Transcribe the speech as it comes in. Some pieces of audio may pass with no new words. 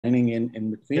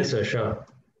in between. Yes, sir, sure.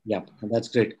 Yeah, that's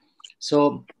great.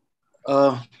 So,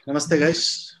 namaste,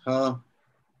 guys.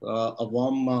 A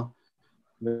warm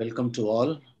welcome to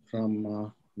all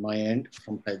from my end,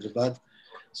 from Hyderabad.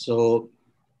 So,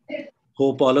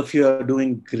 hope all of you are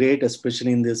doing great,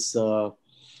 especially in this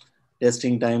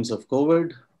testing times of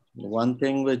COVID. One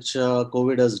thing which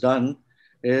COVID has done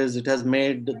is it has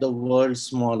made the world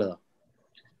smaller.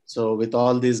 So with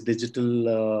all these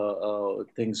digital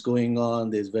things going on,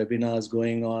 these webinars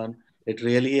going on, it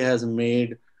really has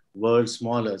made world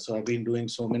smaller. So I've been doing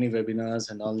so many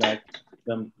webinars and all that.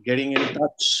 I'm getting in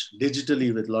touch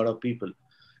digitally with a lot of people.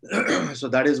 So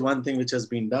that is one thing which has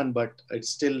been done, but it's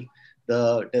still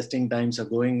the testing times are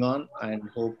going on and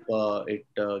hope it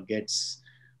gets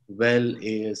well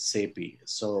ASAP.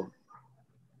 So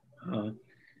uh,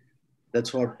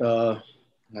 that's what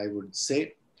I would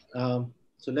say.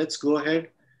 So let's go ahead.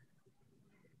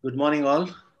 Good morning, all.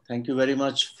 Thank you very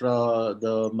much for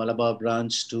the Malabar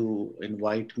branch to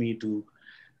invite me to,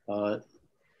 uh,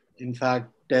 in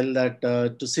fact, tell that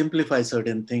to simplify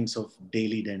certain things of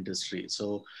daily dentistry.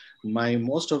 So, my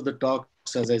most of the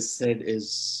talks, as I said,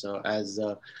 is as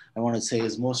I want to say,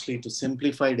 is mostly to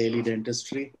simplify daily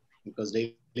dentistry because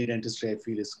daily dentistry I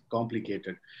feel is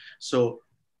complicated. So,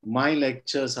 my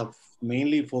lectures have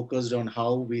mainly focused on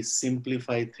how we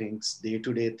simplify things, day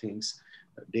to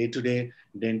day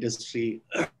dentistry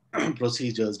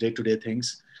procedures, day to day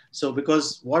things. So,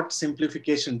 because what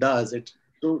simplification does, it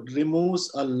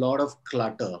removes a lot of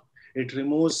clutter. It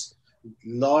removes a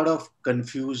lot of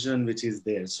confusion which is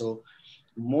there. So,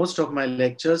 most of my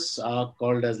lectures are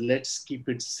called as let's keep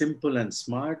it simple and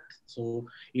smart. So,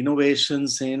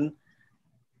 innovations in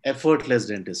effortless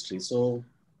dentistry. So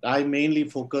I mainly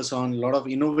focus on a lot of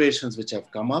innovations which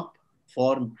have come up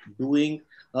for doing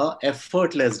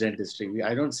effortless dentistry.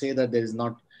 I don't say that there's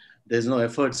no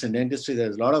efforts in dentistry.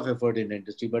 There's a lot of effort in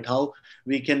dentistry, but how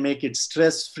we can make it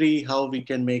stress free, how we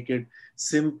can make it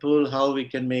simple, how we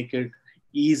can make it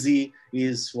easy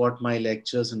is what my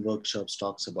lectures and workshops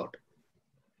talks about.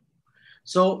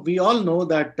 So we all know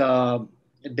that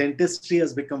dentistry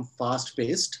has become fast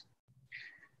paced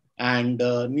and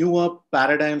newer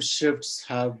paradigm shifts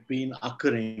have been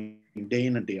occurring day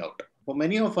in and day out. For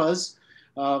many of us,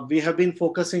 we have been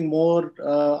focusing more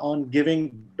on giving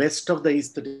best of the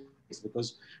aesthetics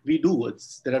because we do.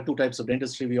 There are two types of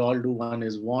dentistry we all do. One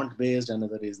is want based,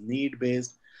 another is need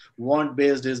based. Want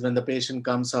based is when the patient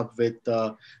comes up with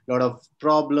a lot of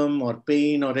problem or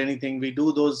pain or anything. We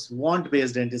do those want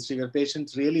based dentistry where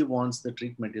patients really wants the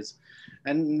treatment is.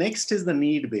 And next is the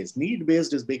need based. Need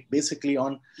based is basically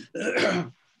on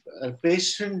a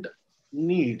patient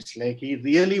needs, like he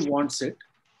really wants it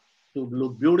to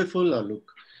look beautiful or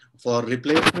look for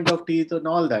replacement of teeth and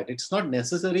all that. It's not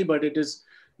necessary, but it is,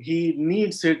 he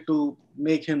needs it to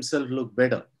make himself look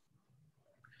better.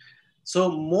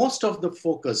 So most of the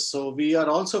focus, so we are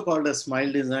also called as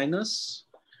smile designers.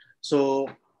 So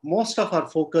most of our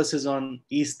focus is on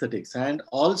aesthetics, and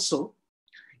also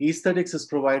aesthetics is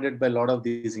provided by a lot of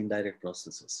these indirect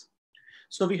processes.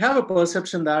 So we have a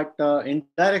perception that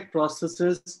indirect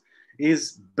processes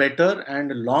is better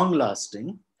and long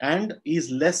lasting and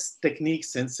is less technique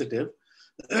sensitive.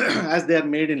 As they are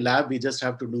made in lab, we just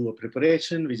have to do a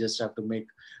preparation, we just have to make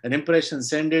an impression,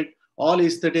 send it, all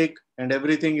aesthetic and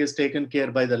everything is taken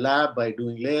care by the lab by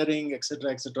doing layering,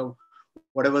 etc.,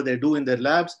 whatever they do in their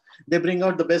labs. They bring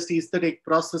out the best aesthetic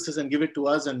processes and give it to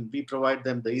us, and we provide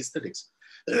them the aesthetics.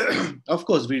 Of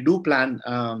course, we do plan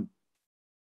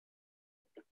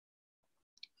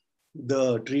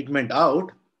the treatment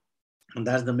out, and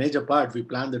that's the major part. We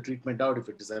plan the treatment out. If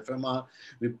it is FMR,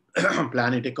 we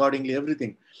plan it accordingly,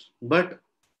 everything. But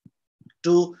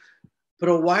to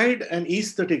provide an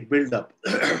aesthetic build-up,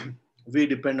 we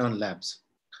depend on labs.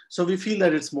 So we feel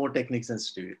that it's more technique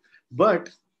sensitive. But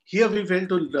here we fail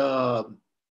to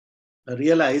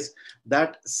realize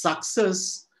that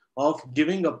success of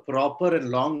giving a proper and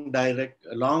long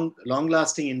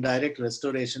lasting indirect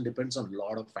restoration depends on a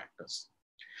lot of factors.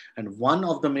 And one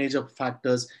of the major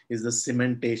factors is the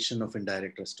cementation of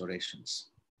indirect restorations.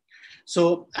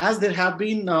 So as there have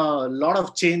been a lot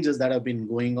of changes that have been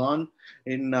going on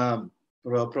in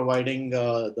providing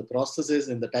the processes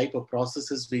and the type of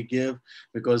processes we give,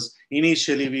 because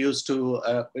initially we used to,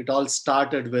 it all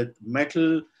started with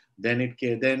metal, then it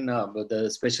came, then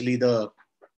especially the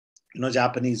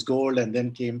Japanese gold, and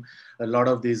then came a lot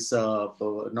of these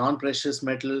non-precious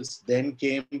metals, then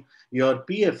came your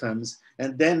PFMs,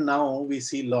 and then now we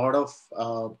see a lot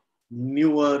of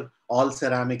newer all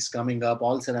ceramics coming up.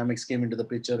 All ceramics came into the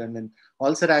picture, and then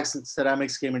all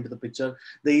ceramics came into the picture,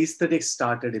 the aesthetics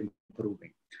started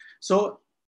improving. So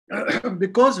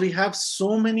because we have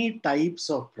so many types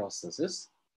of processes,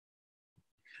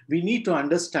 we need to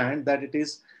understand that it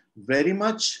is very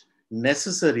much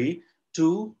necessary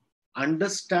to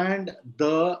understand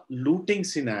the luting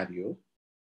scenario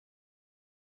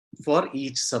for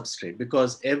each substrate,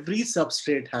 because every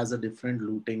substrate has a different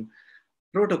luting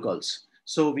protocols.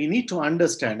 So we need to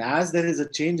understand, as there is a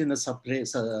change in the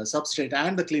substrate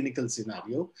and the clinical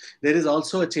scenario, there is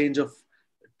also a change of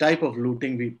type of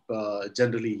luting we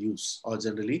generally use or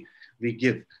generally we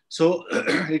give. So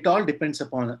it all depends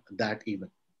upon that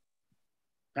even.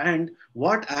 And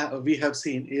what we have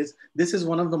seen is this is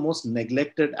one of the most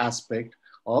neglected aspect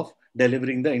of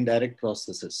delivering the indirect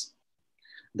processes.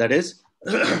 That is,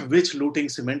 which luting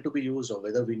cement to be used, or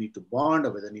whether we need to bond,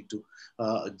 or whether we need to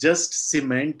just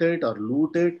cement it or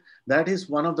lute it. That is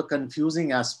one of the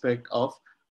confusing aspect of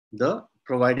the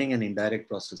providing an indirect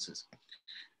processes.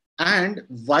 And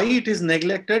why it is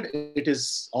neglected, it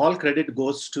is all credit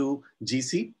goes to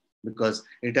GC, because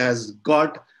it has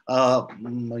got,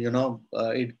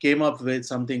 it came up with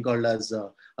something called as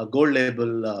a gold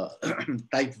label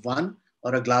type 1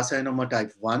 or a glass ionomer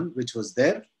type 1, which was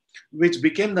there, which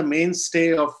became the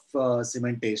mainstay of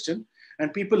cementation.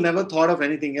 And people never thought of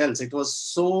anything else. It was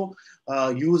so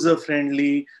user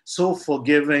friendly, so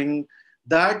forgiving,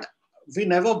 that we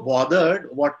never bothered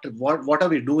what are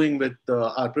we doing with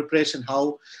our preparation,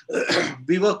 how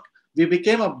we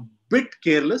became a bit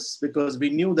careless, because we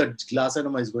knew that glass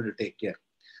enema is going to take care.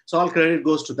 So all credit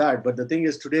goes to that. But the thing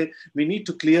is, today we need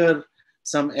to clear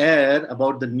some air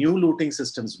about the new luting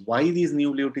systems, why these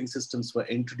new luting systems were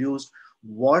introduced,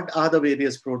 what are the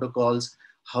various protocols,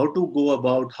 how to go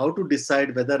about, how to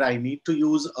decide whether I need to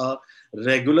use a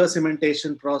regular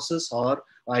cementation process or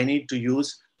I need to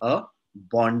use a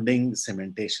bonding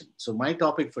cementation. So my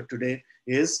topic for today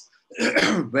is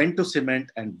when to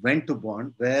cement and when to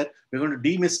bond, where we're going to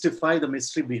demystify the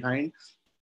mystery behind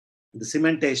the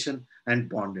cementation and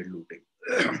bonded luting.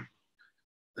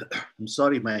 I'm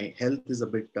sorry, my health is a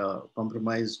bit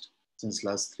compromised since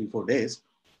last 3-4 days.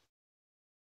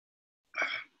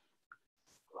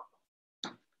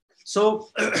 So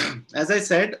as I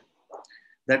said,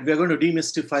 that we're going to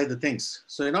demystify the things.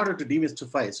 So in order to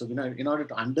demystify, so in order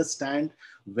to understand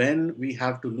when we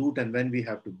have to lute and when we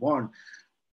have to bond,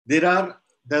 there are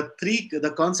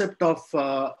the concept of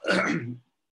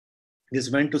is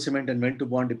when to cement and when to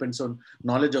bond depends on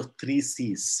knowledge of 3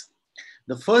 C's.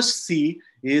 The first C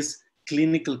is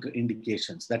clinical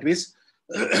indications. That means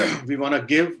we want to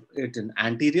give it an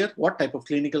anterior. What type of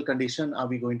clinical condition are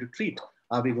we going to treat?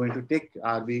 Are we going to take?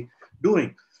 Are we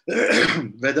doing?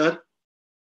 Whether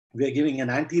we are giving an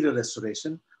anterior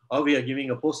restoration or we are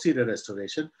giving a posterior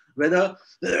restoration, whether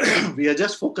we are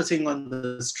just focusing on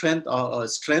the strength or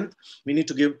strength, we need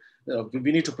to give,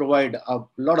 we need to provide a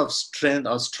lot of strength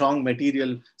or strong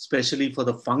material, especially for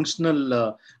the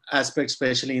functional aspect,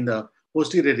 especially in the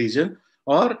posterior region,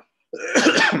 or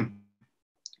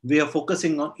we are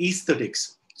focusing on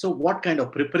aesthetics. So what kind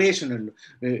of preparation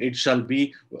it shall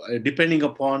be, depending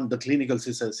upon the clinical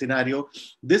scenario.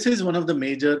 This is one of the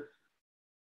major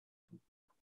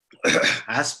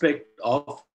aspect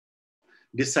of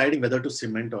deciding whether to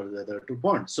cement or whether to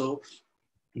bond. So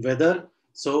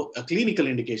a clinical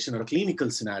indication or a clinical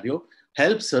scenario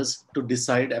helps us to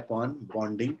decide upon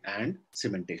bonding and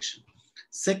cementation.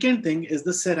 Second thing is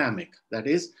the ceramic. That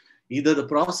is either the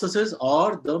processes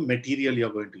or the material you're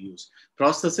going to use.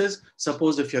 Processes,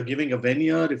 suppose if you're giving a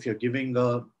veneer, if you're giving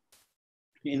a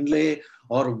inlay,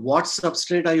 or what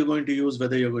substrate are you going to use,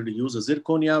 whether you're going to use a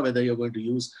zirconia, whether you're going to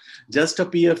use just a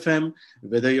PFM,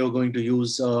 whether you're going to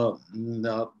use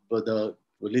the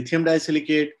lithium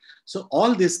disilicate. So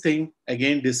all this thing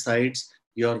again decides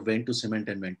your when to cement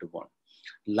and when to bond.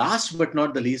 Last but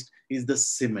not the least is the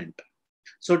cement.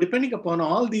 So depending upon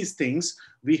all these things,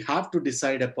 we have to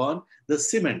decide upon the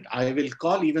cement. I will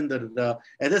call even the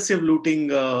adhesive luting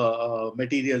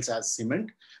materials as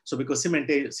cement. So because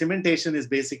cementation is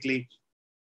basically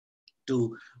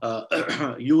to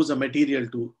use a material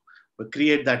to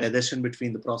create that adhesion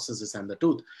between the processes and the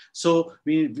tooth. So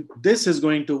this is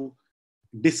going to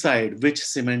decide which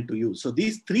cement to use. So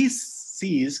these 3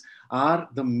 C's are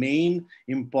the main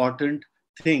important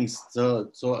things. So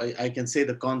I can say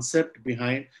the concept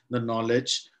behind the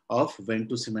knowledge of when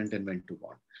to cement and when to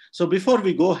bond. So before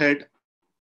we go ahead,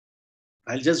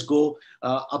 I'll just go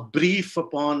a brief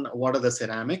upon what are the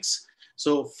ceramics.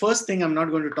 So first thing, I'm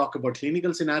not going to talk about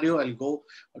clinical scenario. I'll go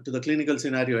to the clinical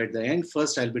scenario at the end.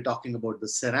 First, I'll be talking about the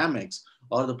ceramics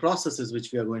or the processes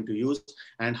which we are going to use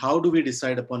and how do we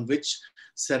decide upon which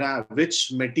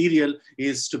which material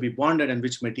is to be bonded and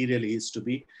which material is to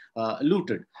be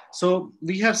luted. So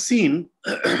we have seen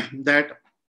that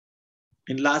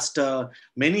in last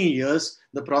many years,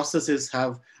 the processes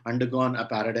have undergone a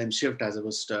paradigm shift, as I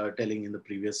was telling in the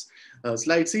previous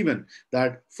slides even,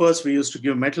 that first we used to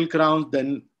give metal crowns,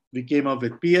 then we came up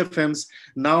with PFMs.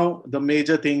 Now the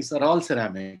major things are all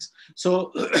ceramics.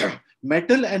 So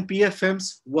metal and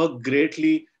PFMs were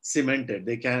greatly cemented.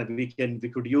 We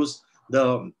could use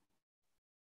the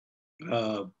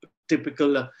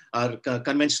typical or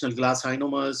conventional glass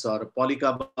ionomers or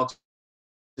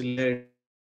polycarboxylate,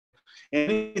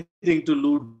 anything to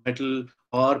lute metal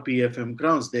or PFM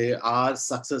crowns. They are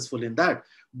successful in that.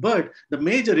 But the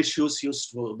major issues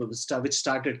which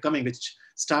started coming, which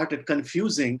started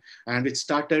confusing, and which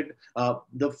started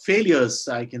the failures,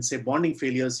 I can say bonding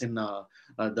failures in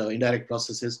the indirect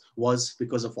processes, was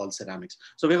because of all ceramics.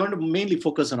 So we're going to mainly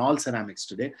focus on all ceramics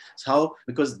today. So how?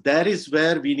 Because there is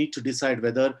where we need to decide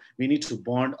whether we need to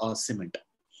bond or cement.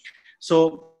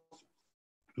 So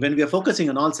when we are focusing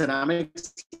on all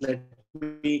ceramics, let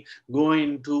me go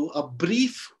into a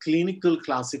brief clinical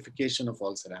classification of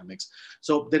all ceramics.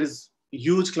 So there is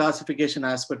huge classification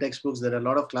as per textbooks. There are a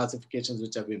lot of classifications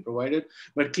which have been provided,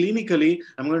 but clinically,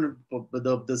 I'm going to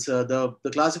the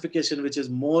classification which is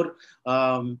more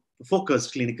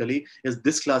focused clinically is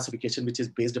this classification, which is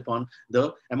based upon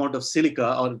the amount of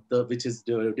silica, or which is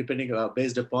depending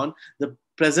based upon the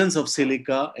presence of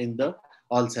silica in the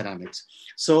all ceramics.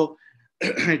 So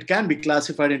it can be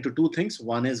classified into two things.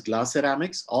 One is glass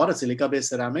ceramics or a silica-based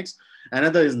ceramics.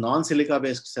 Another is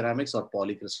non-silica-based ceramics or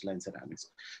polycrystalline ceramics.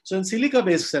 So in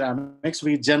silica-based ceramics,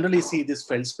 we generally see this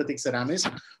feldspathic ceramics,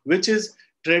 which is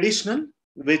traditional,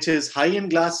 which is high in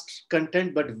glass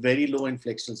content, but very low in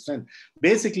flexural strength.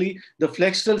 Basically, the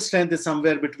flexural strength is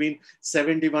somewhere between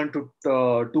 71 to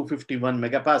 251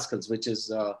 megapascals, which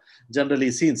is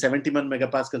generally seen. 71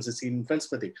 megapascals is seen in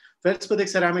feldspathic. Feldspathic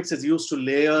ceramics is used to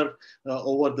layer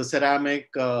over the ceramic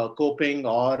coping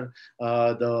or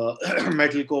the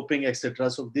metal coping, etc.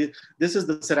 So this is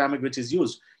the ceramic which is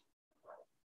used.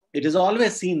 It is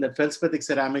always seen that feldspathic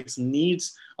ceramics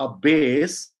needs a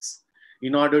base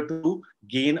in order to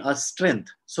gain a strength.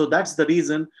 So that's the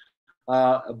reason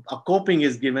a coping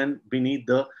is given beneath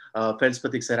the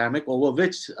feldspathic ceramic, over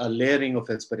which a layering of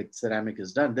feldspathic ceramic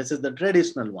is done. This is the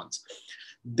traditional ones.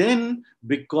 Then,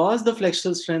 because the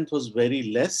flexural strength was very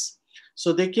less,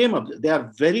 so they came up. They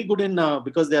are very good in,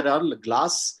 because they are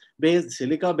glass-based,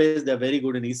 silica-based, they are very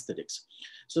good in aesthetics.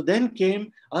 So then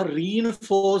came a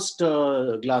reinforced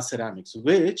glass ceramics,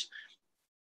 which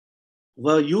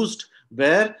were used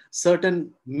where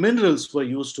certain minerals were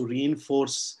used to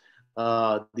reinforce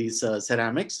these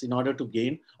ceramics in order to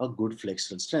gain a good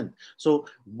flexural strength. So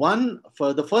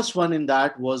for the first one in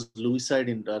that was Lewisite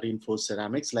in reinforced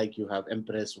ceramics, like you have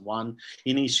Empress 1,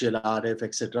 Initial, RF,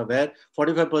 etc., where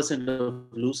 45% of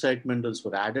Lewisite minerals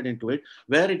were added into it,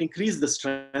 where it increased the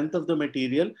strength of the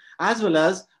material as well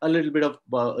as a little bit of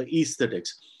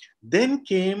aesthetics. Then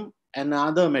came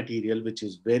another material which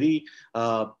is very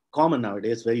common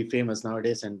nowadays, very famous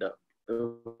nowadays, and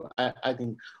I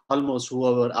think almost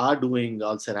whoever are doing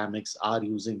all ceramics are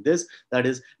using this. That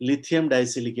is lithium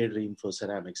disilicate reinforced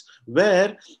ceramics,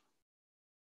 where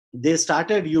they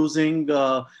started using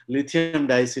lithium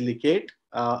disilicate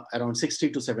around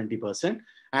 60 to 70%,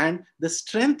 and the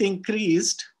strength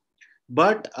increased,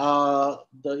 but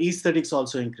the aesthetics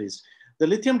also increased. The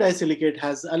lithium disilicate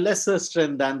has a lesser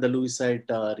strength than the Lewisite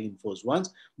reinforced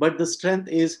ones, but the strength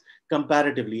is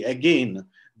comparatively, again,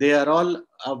 they are all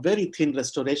very thin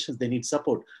restorations. They need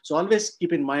support. So always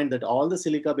keep in mind that all the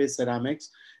silica-based ceramics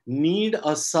need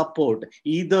a support,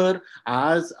 either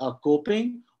as a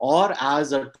coping or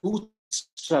as a tooth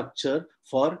structure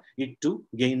for it to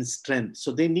gain strength.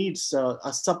 So they need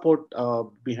a support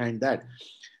behind that.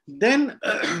 Then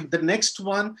the next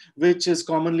one, which is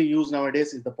commonly used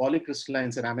nowadays, is the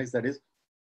polycrystalline ceramics, that is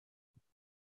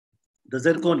the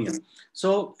zirconia.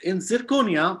 So in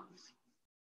zirconia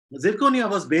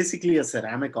was basically a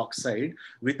ceramic oxide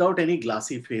without any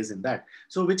glassy phase in that.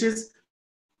 So which is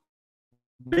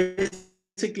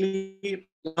basically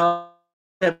a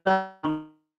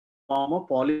form of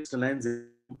polycrystalline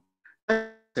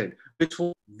zirconia, which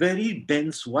was very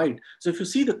dense white. So if you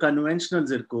see the conventional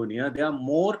zirconia, they are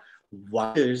more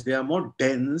whitish, they are more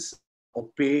dense,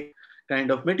 opaque kind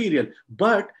of material,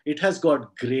 but it has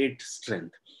got great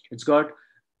strength. It's got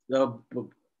the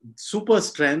super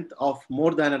strength of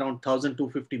more than around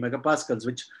 1250 megapascals,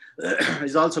 which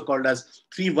is also called as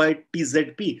 3-white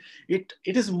TZP. It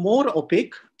is more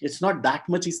opaque. It's not that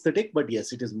much aesthetic, but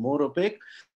yes, it is more opaque.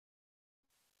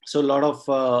 So a lot of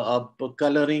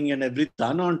coloring and everything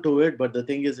done onto it, but the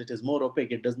thing is, it is more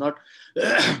opaque. It does not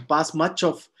pass much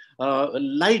of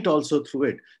light also through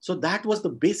it. So that was the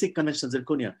basic conventional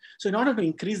zirconia. So in order to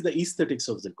increase the aesthetics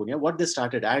of zirconia, what they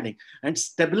started adding and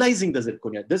stabilizing the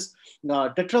zirconia, this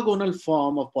tetragonal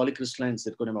form of polycrystalline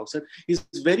zirconium oxide is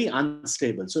very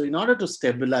unstable. So in order to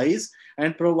stabilize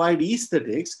and provide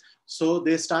aesthetics, so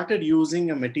they started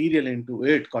using a material into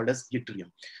it called as yttrium.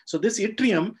 So this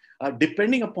yttrium,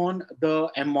 depending upon the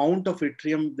amount of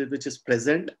yttrium which is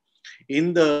present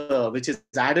in the, which is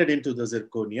added into the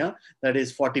zirconia, that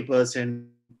is 40%,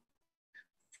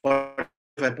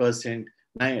 45%,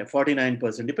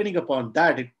 49%, depending upon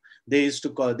that, they used to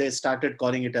call, they started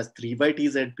calling it as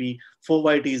 3YTZP,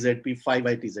 4YTZP,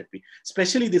 5YTZP.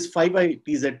 Especially this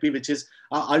 5YTZP, which is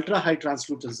ultra high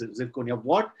translucent zirconia.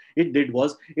 What it did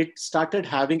was it started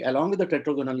having, along with the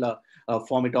tetragonal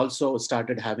form, it also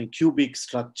started having cubic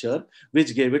structure,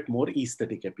 which gave it more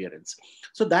aesthetic appearance.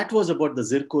 So that was about the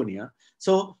zirconia.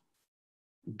 So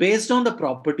based on the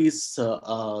properties,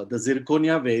 the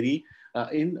zirconia vary.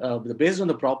 Based on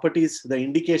the properties, the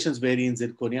indications vary in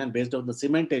zirconia, and based on the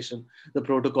cementation, the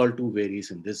protocol too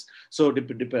varies in this. So,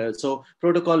 so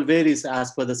protocol varies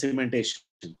as per the cementation.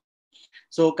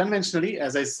 So conventionally,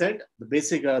 as I said, the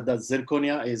basic, the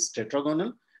zirconia is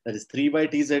tetragonal, that is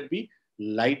 3YTZB.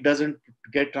 Light doesn't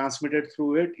get transmitted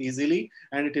through it easily,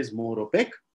 and it is more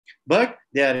opaque, but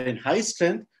they are in high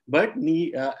strength. But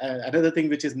another thing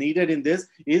which is needed in this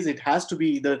is it has to be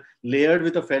either layered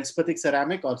with a feldspathic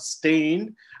ceramic or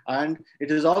stained, and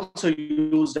it is also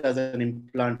used as an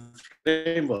implant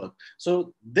framework.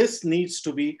 So this needs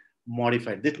to be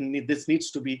modified. This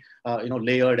needs to be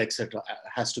layered, etc.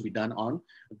 Has to be done on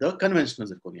the conventional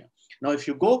zirconia. Now, if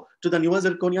you go to the newer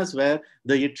zirconias where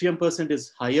the yttrium percent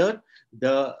is higher,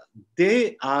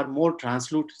 they are more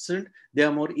translucent, they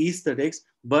are more aesthetics,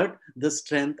 but the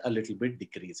strength a little bit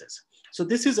decreases. So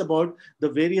this is about the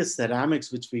various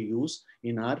ceramics which we use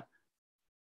in our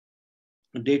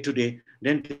day-to-day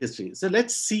dentistry. So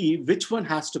let's see which one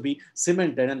has to be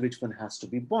cemented and which one has to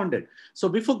be bonded. So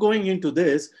before going into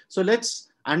this, so let's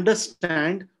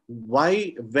understand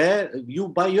where you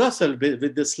by yourself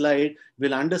with this slide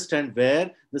will understand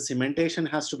where the cementation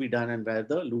has to be done and where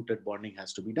the luted bonding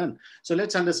has to be done. So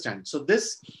let's understand. So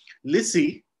this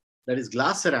LICI, that is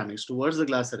glass ceramics, towards the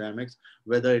glass ceramics,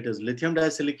 whether it is lithium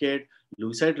disilicate,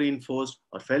 lucite reinforced,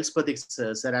 or feldspathic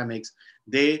ceramics,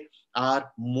 they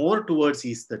are more towards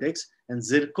aesthetics, and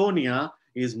zirconia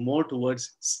is more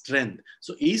towards strength.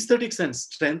 So aesthetics and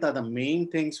strength are the main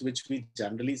things which we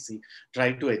generally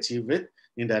try to achieve with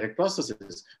indirect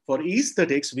processes. For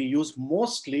aesthetics, we use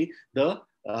mostly the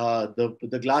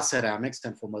glass ceramics,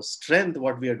 and for strength,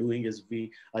 what we are doing is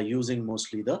we are using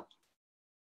mostly the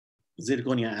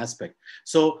zirconia aspect.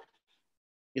 So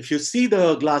if you see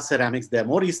the glass ceramics, they are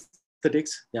more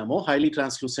aesthetics, they are more highly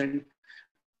translucent,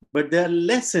 but they are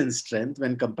less in strength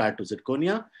when compared to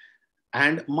zirconia.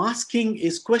 And masking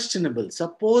is questionable.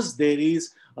 Suppose there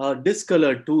is a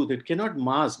discolored tooth, it cannot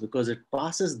mask because it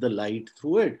passes the light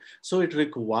through it. So it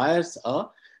requires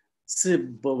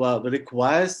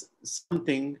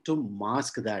something to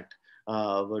mask that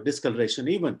discoloration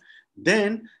even.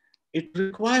 Then it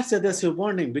requires adhesive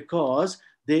bonding because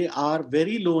they are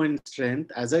very low in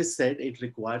strength. As I said, it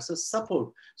requires a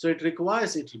support. So it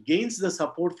gains the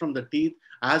support from the teeth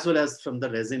as well as from the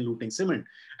resin luting cement.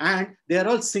 And they are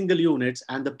all single units,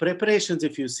 and the preparations,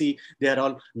 if you see, they are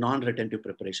all non-retentive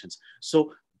preparations.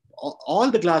 So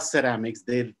all the glass ceramics,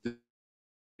 they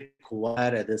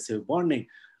require adhesive bonding.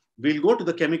 We'll go to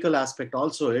the chemical aspect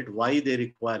also, why they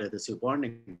require adhesive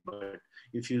bonding. But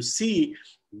if you see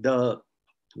the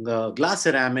glass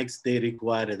ceramics, they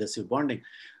require adhesive bonding.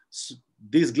 So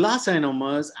these glass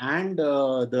ionomers and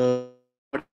the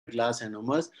glass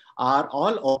ionomers are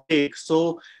all opaque.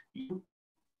 So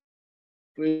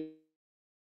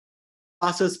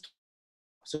passes,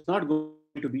 so it's not going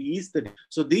to be aesthetic.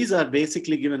 So these are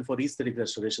basically given for aesthetic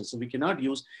restoration. So we cannot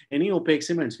use any opaque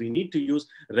cements. We need to use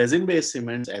resin-based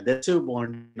cements, adhesive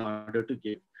bond, in order to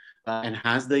give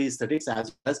enhance the aesthetics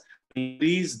as well as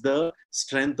increase the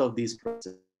strength of these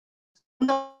processes.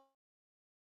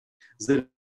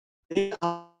 They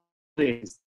are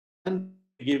and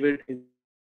give it in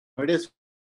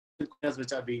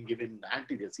which are being given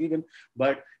anteriors even.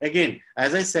 But again,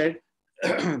 as I said,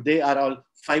 they are all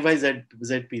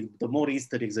 5YZP, the more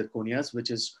aesthetic zirconias, which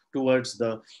is towards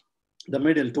the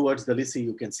middle, towards the LICI,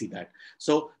 you can see that.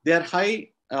 So they are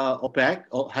highly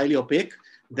opaque.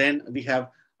 Then we have,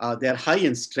 they are high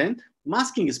in strength.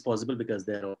 Masking is possible because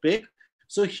they are opaque.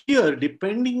 So here,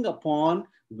 depending upon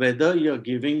whether you're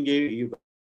giving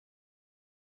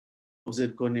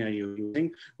zirconia you're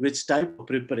using, which type of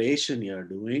preparation you're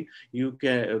doing. You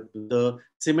can the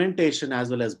cementation as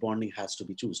well as bonding has to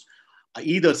be chosen.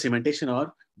 Either cementation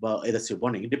or adhesive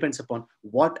bonding. It depends upon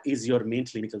what is your main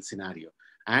clinical scenario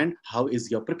and how is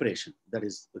your preparation. That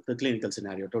is the clinical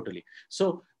scenario totally.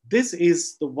 So this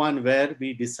is the one where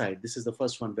we decide. This is the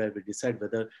first one where we decide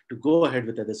whether to go ahead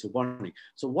with adhesive bonding.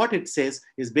 So what it says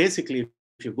is basically,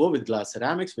 if you go with glass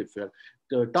ceramics, if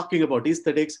you're talking about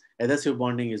aesthetics, adhesive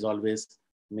bonding is always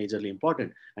majorly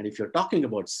important. And if you're talking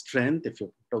about strength, if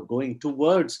you're going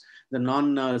towards the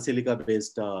non-silica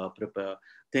based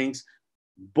things,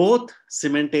 both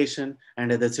cementation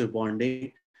and adhesive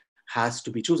bonding has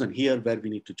to be chosen here, where we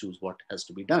need to choose what has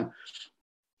to be done.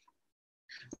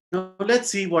 Now let's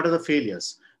see what are the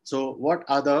failures. So what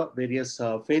are the various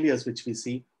failures which we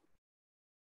see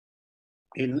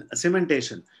in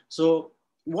cementation? So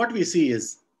what we see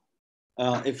is,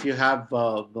 if you have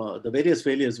the various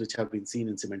failures which have been seen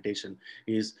in cementation,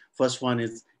 is first one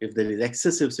is if there is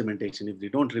excessive cementation. If we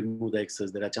don't remove the excess,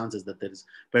 there are chances that there is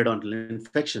periodontal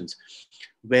infections.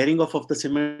 Wearing off of the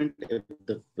cement, if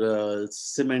the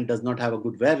cement does not have a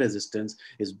good wear resistance,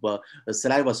 is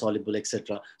saliva soluble,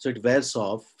 etc. So it wears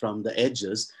off from the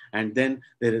edges, and then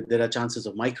there are chances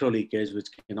of micro leakage, which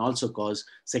can also cause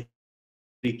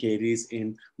secondary caries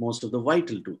in most of the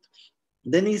vital tooth.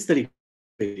 Then aesthetic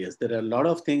failures. There are a lot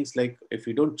of things like if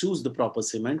you don't choose the proper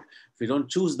cement, if you don't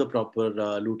choose the proper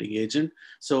luting agent,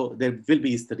 so there will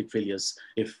be aesthetic failures.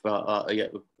 If, yeah,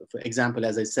 for example,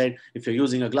 as I said, if you're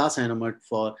using a glass enamel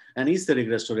for an aesthetic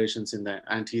restorations in the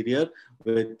anterior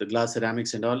with the glass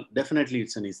ceramics and all, definitely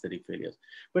it's an aesthetic failure.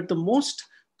 But the most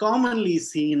commonly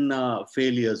seen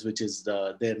failures, which is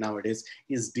there nowadays,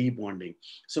 is debonding.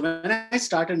 So when I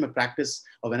started my practice,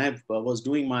 or when I was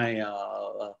doing my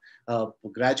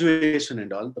graduation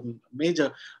and all, the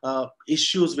major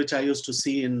issues which I used to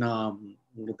see in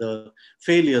the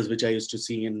failures which I used to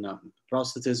see in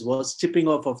processes was chipping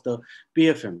off of the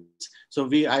PFMs. So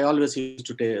I always used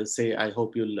to say, I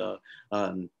hope you'll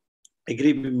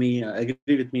agree with me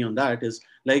on that, is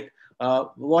like,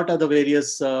 what are the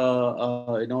various,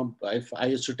 if I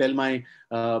used to tell my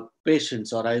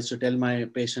patients, or I used to tell my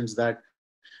patients that,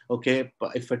 okay,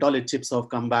 if at all it chips off,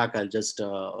 come back, I'll just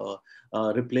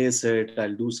replace it,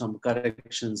 I'll do some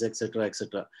corrections, etc.,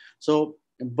 etc. So,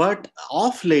 but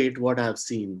of late, what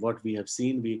we have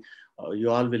seen, you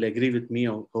all will agree with me,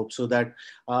 I hope so, that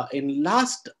in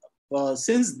last,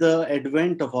 since the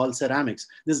advent of all ceramics,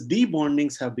 these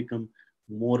debondings have become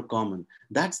more common.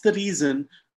 That's the reason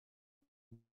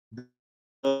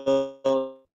the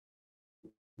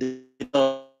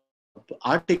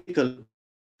article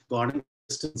Gordon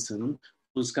Christensen,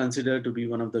 who's considered to be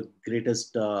one of the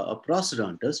greatest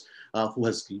prosthodontists, who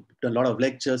has done a lot of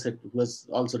lectures, who has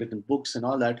also written books and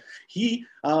all that. He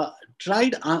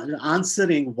tried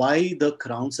answering why the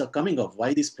crowns are coming off,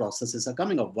 why these processes are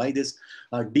coming off, why these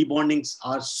debondings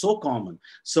are so common.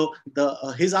 So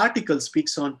his article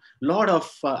speaks on a lot of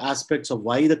aspects of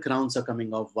why the crowns are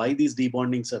coming off, why these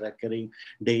debondings are occurring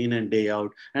day in and day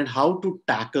out, and how to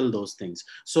tackle those things.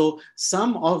 So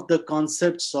some of the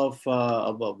concepts of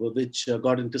which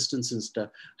Gordon Christensen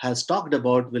has talked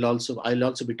about, I'll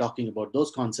also be talking about those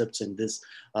concepts in this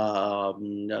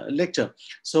lecture.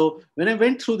 So when I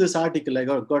went through this article, I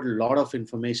got a lot of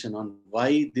information on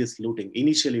why this luting.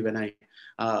 Initially, when I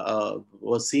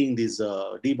was seeing these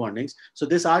debondings, so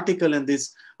this article and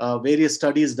this various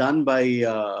studies done by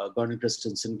Gordon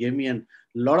Christensen gave me a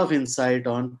lot of insight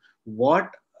on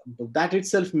what that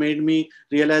itself made me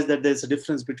realize that there's a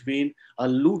difference between a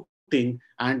luting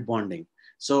and bonding.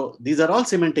 So these are all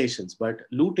cementations, but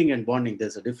luting and bonding,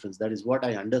 there's a difference. That is what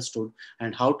I understood,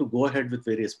 and how to go ahead with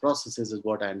various processes is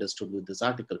what I understood with this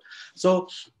article. So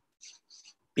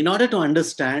in order to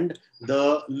understand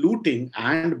the luting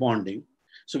and bonding,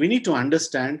 so we need to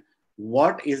understand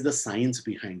what is the science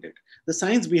behind it. The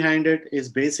science behind it is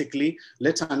basically,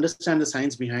 let's understand the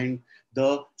science behind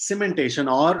the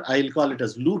cementation, or I'll call it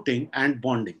as luting and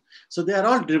bonding. So they are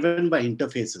all driven by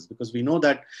interfaces, because we know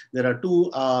that there are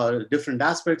two different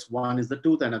aspects. One is the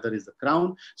tooth, another is the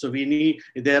crown. So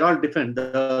they're all different.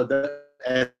 The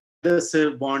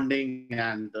adhesive bonding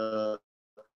and the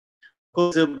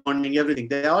cohesive bonding, everything,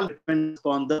 they all depend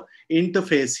on the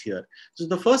interface here. So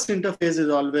the first interface is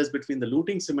always between the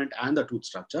luting cement and the tooth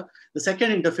structure. The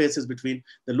second interface is between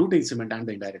the luting cement and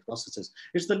the indirect processes.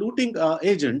 It's the luting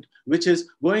agent which is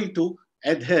going to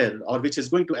adhere, or which is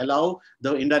going to allow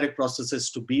the indirect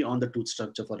processes to be on the tooth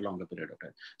structure for a longer period of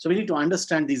time. So we need to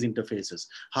understand these interfaces,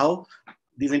 how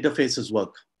these interfaces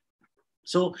work.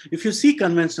 So if you see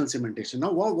conventional cementation,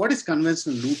 now what is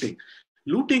conventional luting?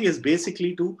 Luting is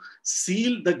basically to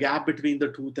seal the gap between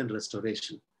the tooth and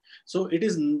restoration. So it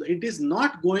is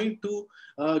not going to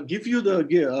give you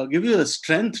the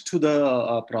strength to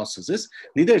the processes.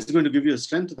 Neither it's going to give you a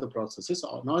strength to the processes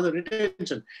or nor the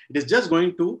retention. It is just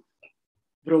going to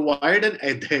provide an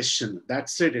adhesion.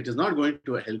 That's it. It is not going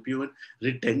to help you in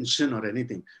retention or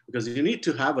anything, because you need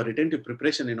to have a retentive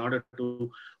preparation in order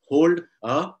to hold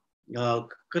a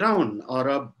crown or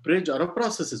a bridge or a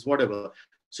processes, whatever.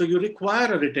 So you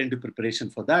require a retentive preparation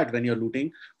for that when you're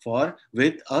luting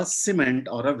with a cement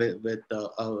or with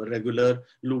a regular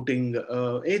luting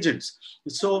agents.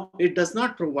 So it does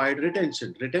not provide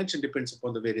retention. Retention depends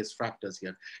upon the various factors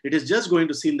here. It is just going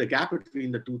to seal the gap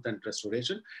between the tooth and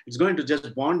restoration. It's going to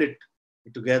just bond it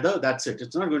together. That's it.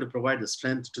 It's not going to provide the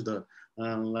strength to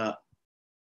the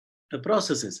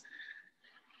processes.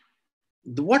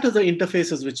 What are the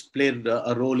interfaces which play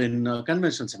a role in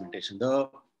conventional cementation? The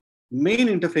main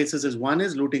interfaces is one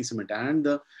is luting cement and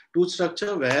the tooth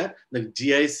structure, where the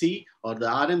GIC or the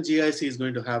RMGIC is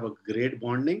going to have a great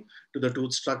bonding to the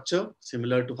tooth structure,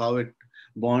 similar to how it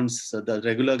bonds the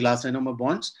regular glass enamel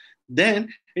bonds. Then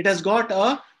it has got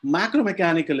a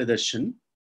macromechanical adhesion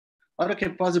or a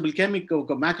possible chemical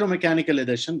macromechanical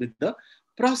adhesion with the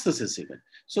processes even.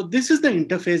 So this is the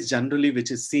interface generally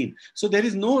which is seen. So there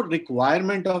is no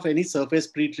requirement of any surface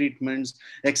pre-treatments,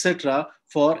 etc.,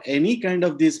 for any kind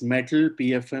of this metal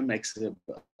PFM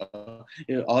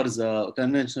or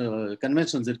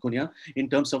conventional zirconia in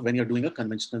terms of when you're doing a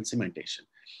conventional cementation.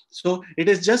 So it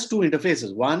is just two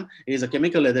interfaces. One is a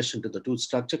chemical adhesion to the tooth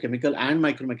structure, chemical and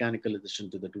micromechanical adhesion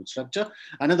to the tooth structure.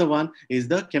 Another one is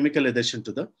the chemical adhesion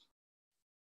to the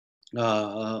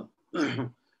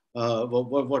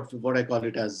what I call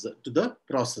it as to the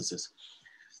processes.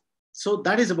 So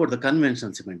that is about the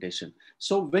conventional cementation.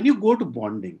 So when you go to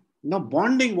bonding, now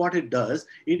bonding, what it does,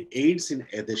 it aids in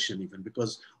adhesion even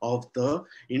because of the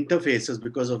interfaces,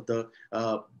 because of the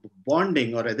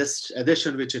bonding or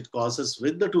adhesion which it causes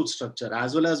with the tooth structure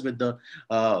as well as with the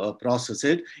process.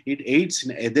 It aids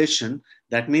in adhesion.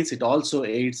 That means it also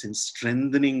aids in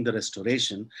strengthening the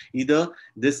restoration. Either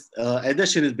this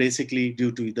adhesion is basically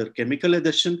due to either chemical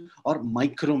adhesion or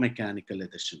micromechanical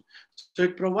adhesion. So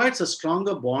it provides a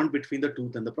stronger bond between the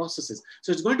tooth and the processes.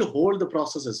 So it's going to hold the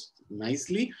processes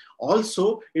nicely.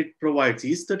 Also, it provides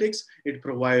aesthetics. It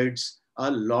provides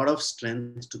a lot of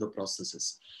strength to the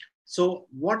processes. So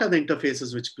what are the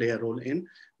interfaces which play a role in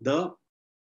the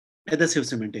adhesive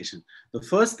cementation? The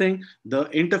first thing, the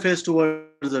interface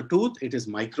towards the tooth, it is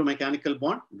micromechanical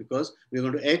bond, because we're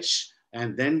going to etch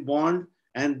and then bond,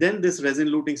 and then this resin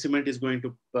luting cement is going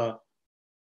to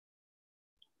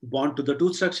bond to the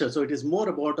tooth structure. So it is more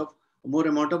amount of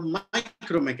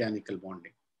micromechanical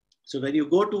bonding. So when you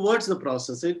go towards the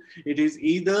process, it is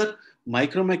either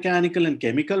micromechanical and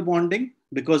chemical bonding,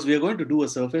 because we are going to do a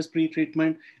surface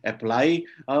pre-treatment, apply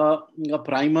a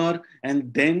primer,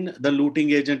 and then the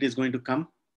luting agent is going to come.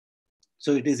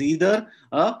 So it is either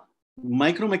a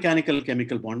micromechanical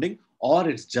chemical bonding or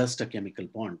it's just a chemical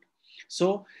bond.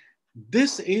 So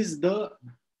this is the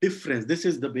difference. This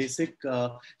is the basic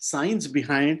science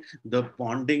behind the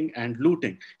bonding and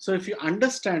luting. So if you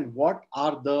understand what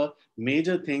are the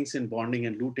major things in bonding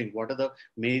and luting, what are the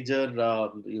major,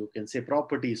 you can say,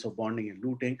 properties of bonding and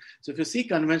luting. So if you see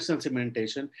conventional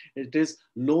cementation, it is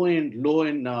low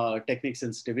in technique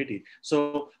sensitivity.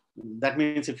 So that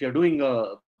means if you're doing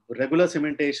a regular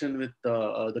cementation with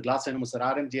the glass enameled or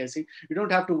RMGIC, you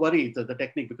don't have to worry the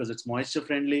technique, because it's moisture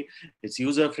friendly, it's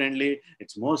user friendly,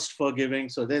 it's most forgiving.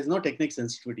 So there's no technique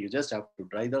sensitivity. You just have to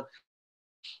dry the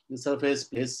surface,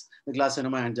 place the glass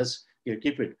enamel, and just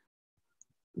keep it.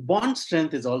 Bond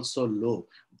strength is also low,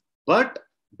 but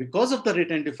because of the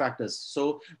retentive factors.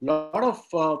 So a lot of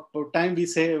time we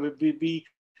say, we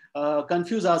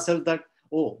confuse ourselves that,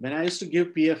 oh, when I used to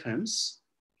give PFMs,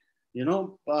 you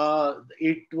know,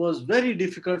 it was very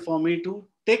difficult for me to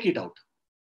take it out.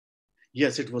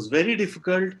 Yes, it was very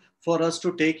difficult for us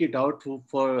to take it out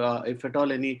for if at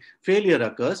all any failure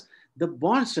occurs. The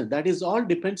bond strength, that is all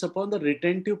depends upon the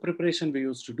retentive preparation we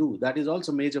used to do. That is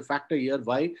also a major factor here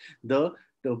why the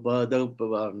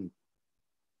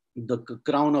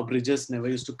crown or bridges never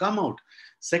used to come out.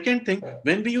 Second thing,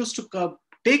 when we used to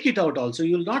take it out also,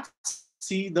 you'll not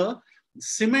see the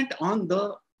cement on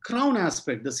the crown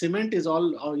aspect. The cement is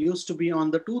all used to be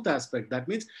on the tooth aspect. That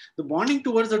means the bonding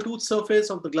towards the tooth surface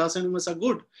of the glass enamels are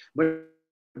good, but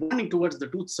bonding towards the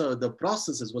tooth, the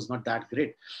processes was not that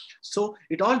great. So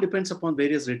it all depends upon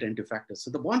various retentive factors. So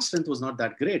the bond strength was not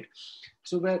that great.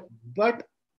 So but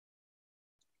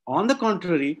on the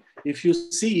contrary, if you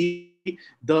see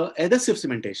the adhesive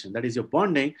cementation, that is your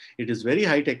bonding, it is very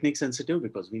high technique sensitive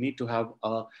because we need to have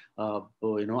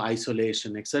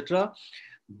isolation, etc.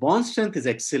 Bond strength is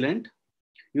excellent.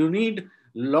 You need a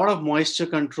lot of moisture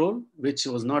control, which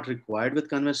was not required with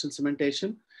conventional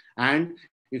cementation. And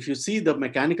if you see the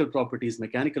mechanical properties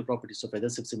of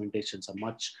adhesive cementations are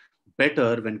much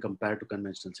better when compared to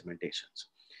conventional cementations.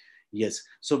 Yes,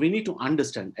 so we need to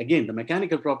understand, again, the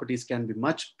mechanical properties can be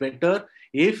much better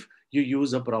if you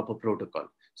use a proper protocol.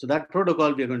 So that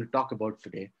protocol we are going to talk about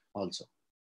today also.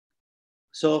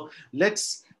 So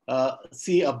let's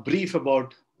see a brief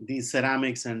about these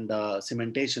ceramics and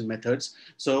cementation methods.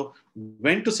 So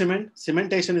when to cement?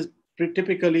 Cementation is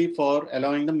typically for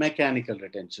allowing the mechanical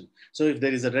retention. So if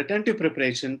there is a retentive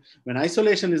preparation, when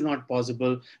isolation is not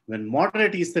possible, when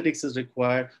moderate aesthetics is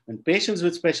required, when patients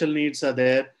with special needs are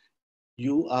there,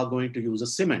 you are going to use a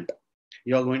cement.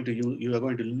 You are going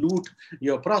to lute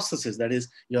your processes, that is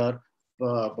your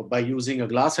by using a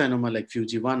glass enamel like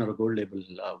Fuji 1 or a gold label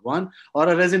 1, or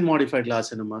a resin modified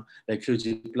glass enamel like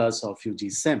Fuji Plus or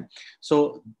Fuji Sem.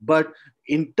 So, but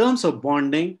in terms of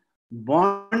bonding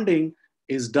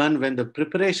is done when the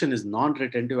preparation is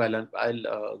non-retentive.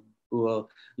 I'll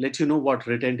let you know what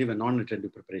retentive and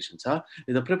non-retentive preparations are.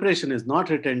 If the preparation is not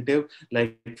retentive,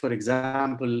 like for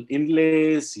example,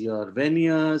 inlays, your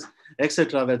veneers,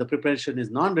 etc., where the preparation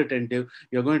is non-retentive,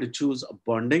 you're going to choose a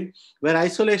bonding. Where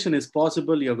isolation is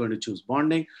possible, you're going to choose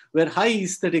bonding. Where high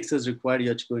aesthetics is required,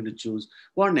 you're going to choose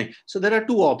bonding. So there are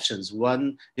two options.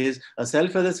 One is a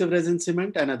self-adhesive resin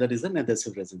cement, another is an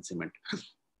adhesive resin cement.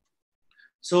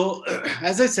 So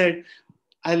as I said,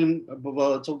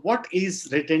 so what is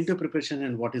retentive preparation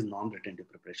and what is non-retentive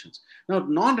preparations? Now,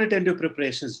 non-retentive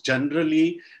preparations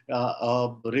generally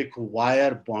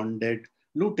require bonded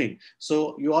luting.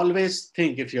 So you always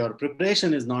think if your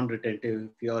preparation is non-retentive,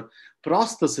 if your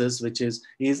prosthesis, which is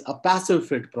a passive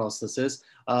fit prosthesis,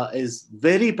 is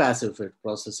very passive fit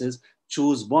prosthesis,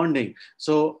 choose bonding.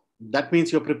 So that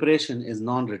means your preparation is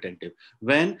non-retentive.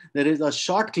 When there is a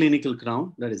short clinical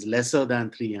crown that is lesser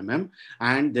than 3 mm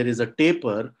and there is a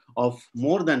taper of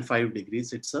more than 5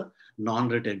 degrees, it's a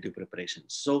non-retentive preparation.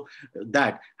 So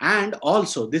that, and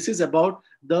also this is about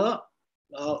the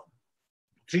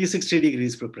 360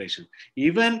 degrees preparation.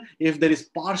 Even if there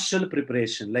is partial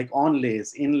preparation like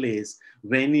onlays, inlays,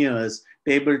 veneers,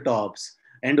 tabletops,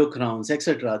 endocrowns,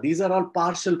 etc. These are all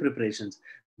partial preparations.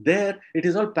 There, it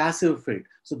is all passive fit.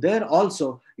 So there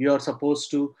also, you are supposed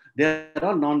to, they are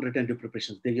all non-retentive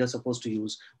preparations. You are supposed to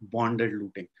use bonded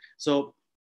luting. So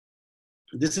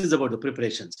this is about the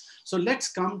preparations. So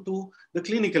let's come to the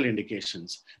clinical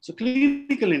indications. So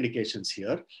clinical indications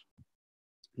here,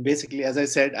 basically, as I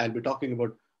said, I'll be talking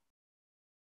about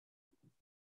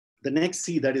the next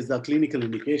C, that is the clinical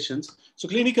indications. So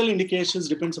clinical indications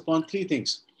depends upon three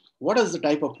things. What is the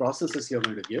type of processes you're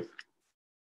going to give?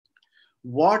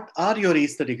 What are your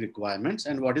aesthetic requirements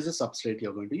and what is the substrate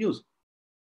you're going to use?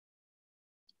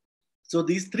 So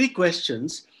these three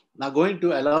questions are going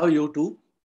to allow you to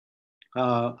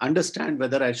understand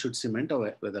whether I should cement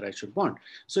or whether I should bond.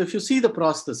 So if you see the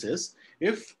prosthesis,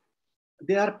 if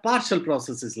they are partial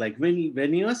processes like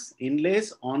veneers,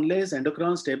 inlays, onlays,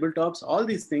 endocrowns, tabletops, all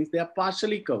these things, they are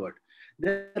partially covered.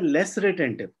 They're less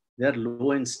retentive. They're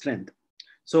low in strength.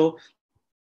 So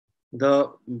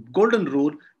the golden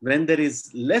rule, when there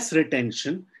is less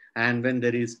retention and when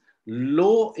there is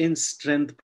low in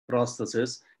strength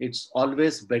processes, it's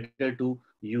always better to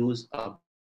use a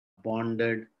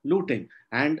bonded luting.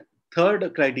 And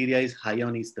third criteria is high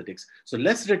on aesthetics. So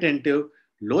less retentive,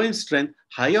 low in strength,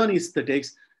 high on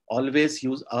aesthetics, always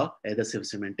use a adhesive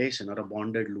cementation or a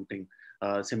bonded luting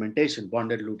cementation,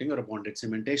 bonded luting or a bonded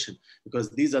cementation, because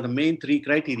these are the main three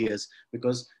criteria.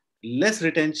 Because less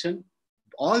retention,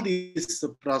 all these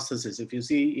processes, if you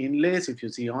see inlays, if you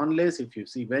see onlays, if you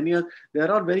see veneers, they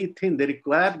are all very thin. They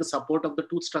require the support of the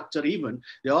tooth structure even.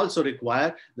 They also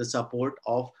require the support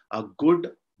of a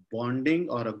good bonding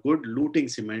or a good luting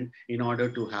cement in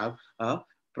order to have a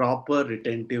proper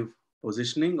retentive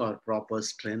positioning or proper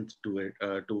strength to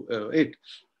it.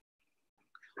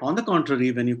 On the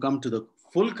contrary, when you come to the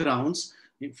full crowns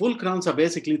are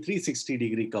basically 360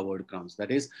 degree covered crowns. That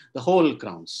is the whole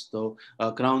crowns, so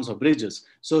crowns or bridges.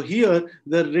 So here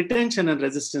the retention and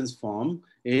resistance form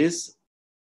is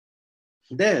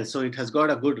there. So it has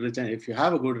got a good retention. If you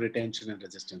have a good retention and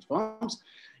resistance forms,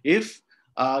 if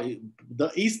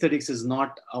the aesthetics is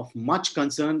not of much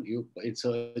concern, it's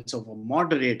of a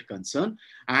moderate concern.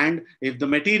 And if the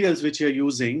materials which you're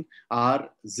using are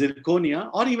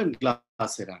zirconia or even glass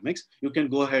ceramics, you can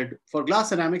go ahead for glass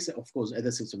ceramics, of course,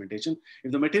 adhesive cementation.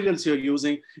 If the materials you're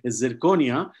using is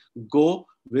zirconia, go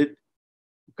with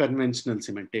conventional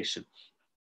cementation.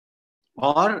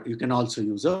 Or you can also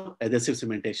use a adhesive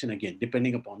cementation, again,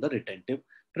 depending upon the retentive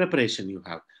preparation you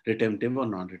have, retentive or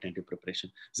non-retentive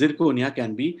preparation. Zirconia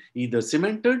can be either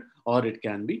cemented or it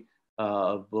can be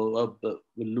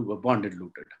bonded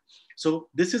luted. So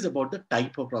this is about the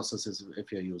type of processes if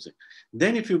you're using.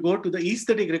 Then if you go to the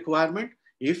aesthetic requirement,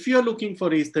 if you're looking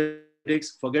for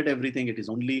aesthetics, forget everything. It is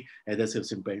only adhesive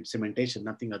cementation,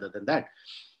 nothing other than that.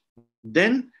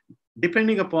 Then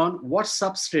depending upon what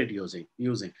substrate using.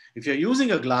 If you're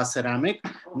using a glass ceramic,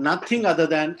 nothing other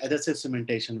than adhesive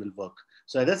cementation will work.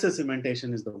 So adhesive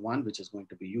cementation is the one which is going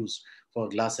to be used for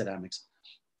glass ceramics.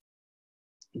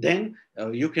 Then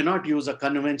you cannot use a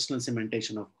conventional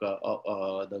cementation of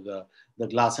the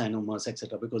glass ionomers,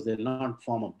 etc., because they'll not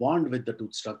form a bond with the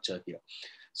tooth structure here.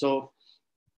 So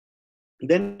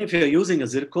then if you're using a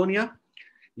zirconia,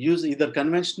 use either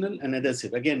conventional and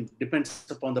adhesive. Again, depends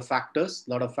upon the factors,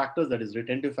 a lot of factors, that is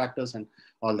retentive factors and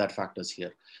all that factors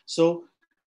here. So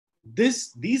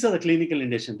these are the clinical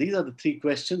indications. These are the three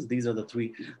questions. These are the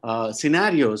three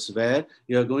scenarios where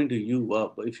you're going to use.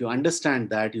 If you understand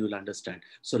that, you will understand.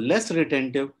 So less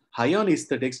retentive, high on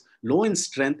aesthetics, low in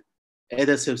strength,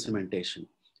 adhesive cementation.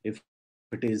 If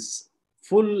it is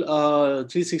full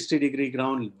 360-degree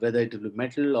ground, whether it will be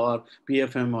metal or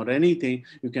PFM or anything,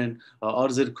 you can, or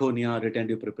zirconia,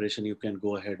 retentive preparation, you can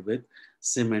go ahead with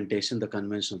cementation, the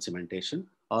conventional cementation,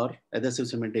 or adhesive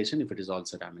cementation if it is all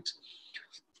ceramics.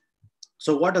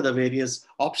 So what are the various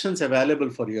options available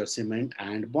for your cement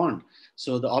and bond?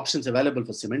 So the options available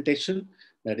for cementation,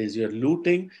 that is your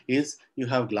luting, is you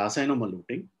have glass ionomer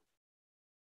luting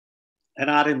and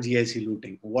RMGIC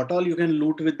luting. What all you can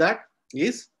lute with that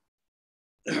is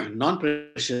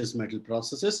non-precious metal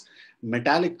processes,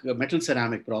 metal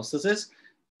ceramic processes,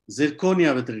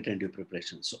 zirconia with retentive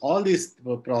preparation. So all these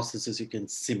processes you can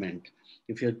cement.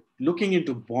 If you're looking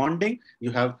into bonding,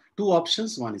 you have two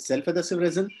options. One is self-adhesive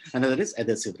resin, another is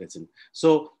adhesive resin.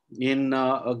 So in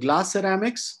glass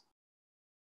ceramics,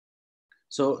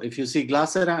 so if you see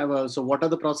glass ceramics, so what are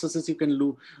the processes you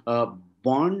can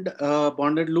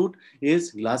bonded lute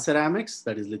is glass ceramics,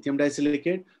 that is lithium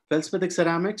disilicate, feldspathic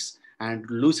ceramics, and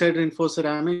lucite reinforced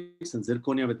ceramics, and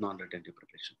zirconia with non-retentive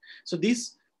preparation. So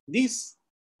these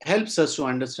helps us to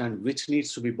understand which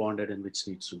needs to be bonded and which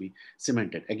needs to be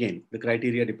cemented. Again, the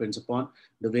criteria depends upon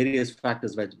the various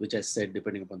factors which I said,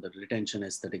 depending upon the retention,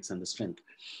 aesthetics, and the strength.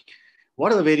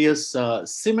 What are the various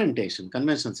cementation,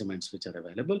 conventional cements which are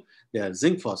available? They are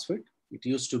zinc phosphate. It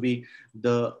used to be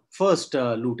the first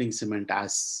luting cement,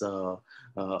 as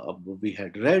we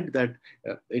had read that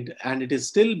it is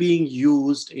still being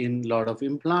used in a lot of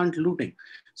implant luting.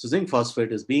 So zinc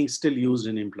phosphate is being still used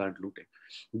in implant luting.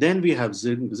 Then we have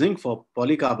zinc for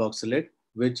polycarboxylate,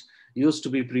 which used to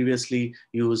be previously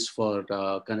used for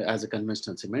as a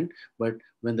conventional cement. But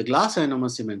when the glass ionomer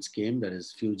cements came, that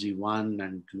is Fuji 1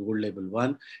 and Gold Label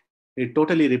 1, it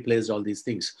totally replaced all these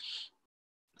things.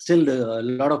 Still, a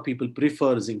lot of people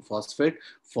prefer zinc phosphate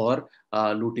for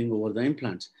luting over the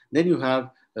implants. Then you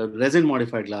have resin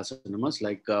modified glass ionomers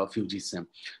like Fuji SEM.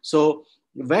 So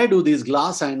where do these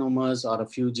glass ionomers or a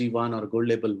Fuji 1 or Gold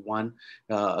Label 1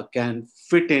 can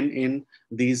fit in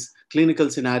these clinical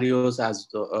scenarios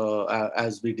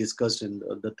as we discussed in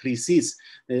the 3 C's?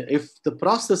 If the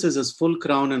process is full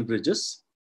crown and bridges,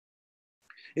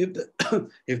 if the,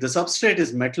 if the substrate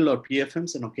is metal or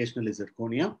PFMs and occasionally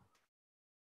zirconia,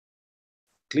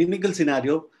 clinical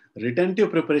scenario, retentive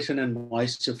preparation and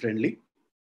moisture friendly.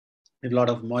 If a lot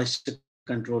of moisture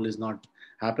control is not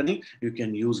happening, you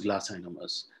can use glass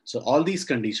ionomers. So all these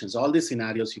conditions, all these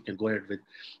scenarios, you can go ahead with,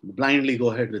 blindly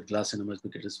go ahead with glass ionomers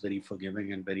because it is very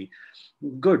forgiving and very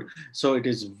good. So it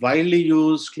is widely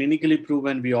used, clinically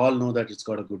proven. We all know that it's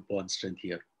got a good bond strength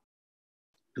here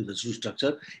to the shoe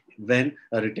structure when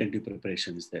a retentive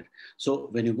preparation is there. So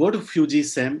when you go to Fuji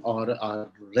SEM or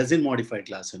resin modified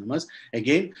glass ionomers,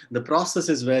 again, the process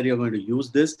is where you're going to use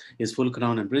this is full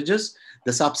crown and bridges.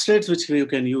 The substrates which you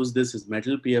can use this is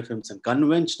metal, PFMs, and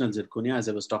conventional zirconia, as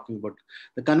I was talking about.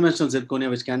 The conventional zirconia,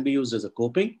 which can be used as a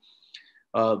coping,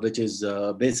 which is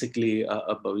basically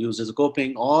used as a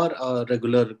coping or a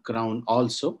regular crown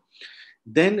also.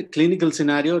 Then clinical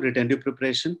scenario, retentive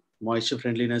preparation, moisture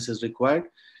friendliness is required.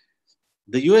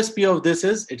 The USP of this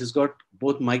is it has got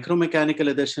both micromechanical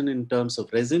adhesion in terms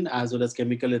of resin as well as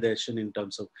chemical adhesion in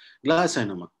terms of glass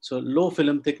ionomer. So low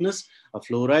film thickness, a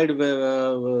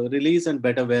fluoride release, and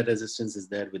better wear resistance is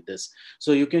there with this.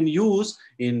 So you can use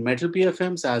in metal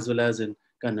PFMs as well as in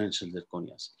conventional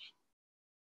zirconias.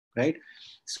 right?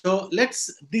 So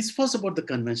this was about the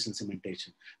conventional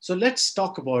cementation. So let's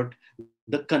talk about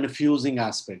the confusing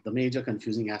aspect, the major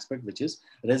confusing aspect, which is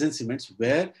resin cements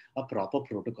where a proper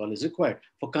protocol is required.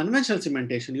 For conventional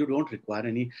cementation, you don't require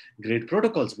any great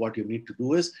protocols. What you need to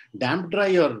do is damp dry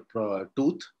your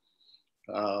tooth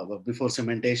before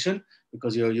cementation,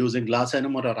 because you're using glass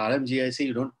enamel or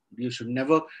RMGIC. You should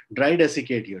never dry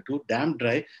desiccate your tooth. Damp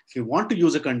dry. If you want to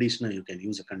use a conditioner, you can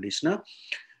use a conditioner.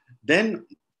 Then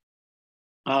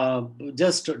uh,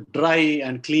 just dry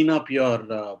and clean up your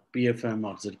PFM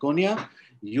or zirconia.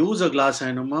 Use a glass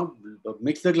enema,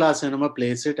 mix the glass enema,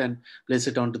 place it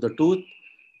onto the tooth,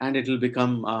 and it will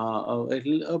become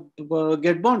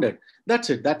get bonded. That's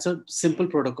it. That's a simple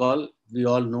protocol we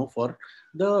all know for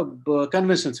the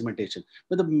conventional cementation.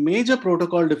 But the major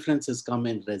protocol differences come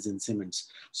in resin cements.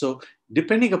 So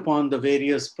depending upon the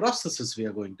various processes we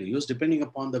are going to use, depending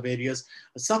upon the various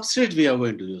substrates we are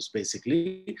going to use,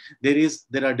 basically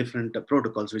there are different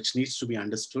protocols which needs to be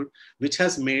understood, which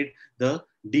has made the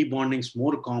debondings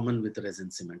more common with resin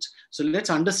cements. So let's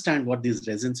understand what these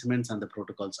resin cements and the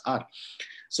protocols are.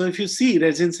 So if you see,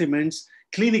 resin cements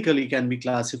clinically can be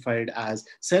classified as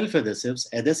self-adhesives,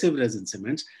 adhesive resin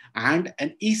cements, and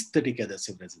an aesthetic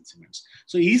adhesive resin cements.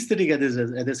 So aesthetic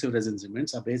adhesive resin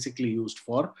cements are basically used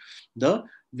for the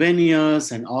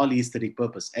veneers and all aesthetic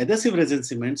purpose. Adhesive resin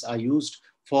cements are used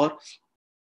for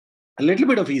a little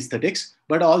bit of aesthetics,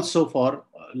 but also for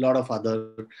a lot of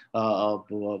other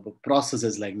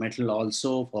processes like metal,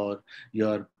 also for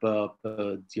your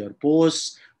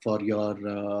posts, for your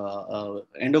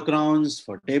endocrowns,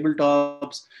 for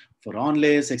tabletops, for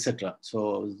onlays, etc.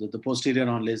 So the posterior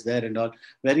onlays there and all,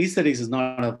 where aesthetics is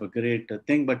not a great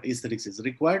thing, but aesthetics is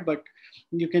required. But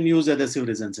you can use adhesive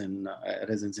resins in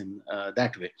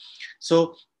that way.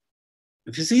 So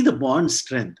if you see the bond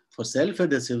strength for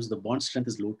self-adhesives, the bond strength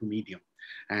is low to medium.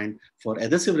 And for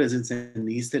adhesive resins and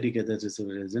aesthetic adhesive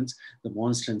resins, the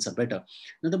bond strengths are better.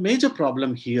 Now, the major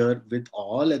problem here with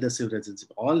all adhesive resins,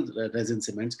 all resin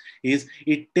cements, is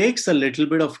it takes a little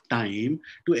bit of time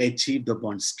to achieve the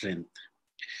bond strength.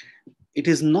 It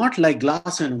is not like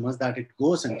glass enemas that it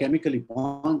goes and chemically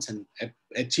bonds and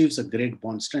achieves a great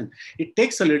bond strength. It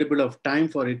takes a little bit of time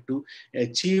for it to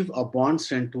achieve a bond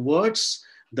strength towards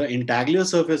the intagliar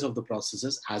surface of the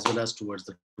processes as well as towards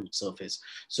the tooth surface.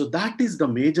 So that is the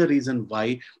major reason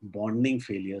why bonding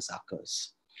failures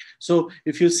occurs. So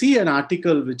if you see an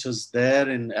article which was there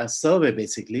in a survey,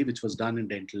 basically, which was done in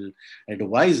Dental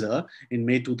Advisor in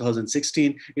May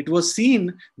 2016, it was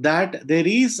seen that there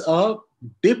is a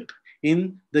dip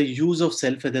in the use of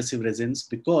self-adhesive resins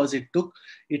because it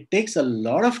takes a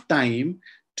lot of time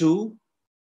to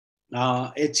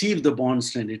achieve the bond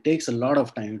strength. It takes a lot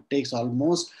of time. It takes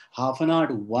almost half an hour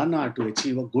to 1 hour to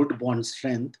achieve a good bond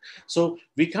strength. So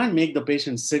we can't make the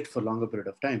patient sit for longer period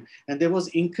of time. And there was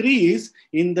increase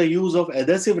in the use of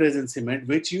adhesive resin cement,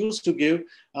 which used to give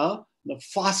a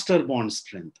faster bond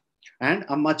strength and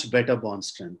a much better bond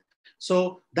strength.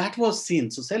 So that was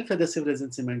seen. So self-adhesive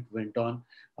resin cement went on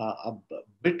a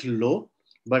bit low.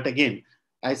 But again,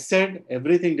 I said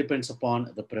everything depends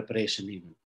upon the preparation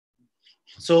even.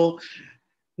 So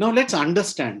now let's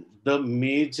understand the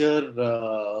major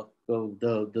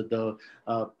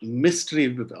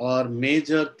mystery or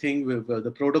major thing with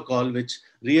the protocol, which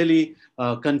really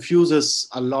confuses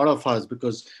a lot of us,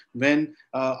 because when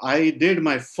I did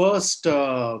my first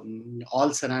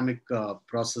all ceramic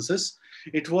processes,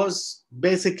 it was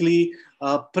basically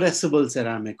a pressable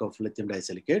ceramic of lithium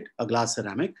disilicate, a glass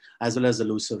ceramic, as well as the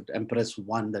lucid Empress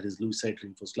 1, that is lucite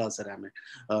reinforced glass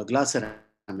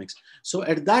ceramics. So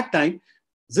at that time,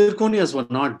 zirconias were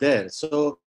not there.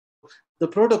 So the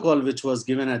protocol which was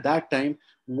given at that time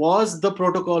was the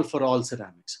protocol for all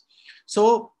ceramics.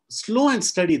 So slow and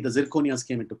steady, the zirconias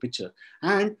came into picture.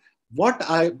 And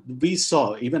we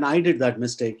saw, even I did that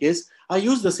mistake, is I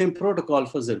used the same protocol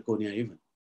for zirconia even.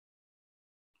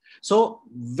 So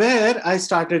where I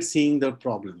started seeing the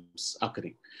problems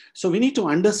occurring. So we need to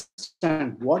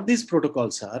understand what these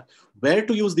protocols are, where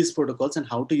to use these protocols and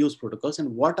how to use protocols,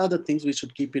 and what are the things we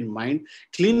should keep in mind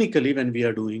clinically when we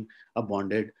are doing a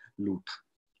bonded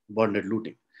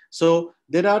luting. So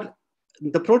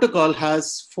the protocol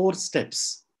has 4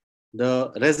 steps.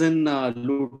 The resin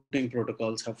luting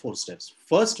protocols have 4 steps.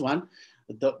 First one,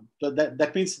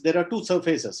 that means there are 2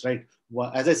 surfaces, right?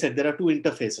 As I said, there are 2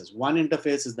 interfaces. One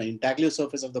interface is the intagliar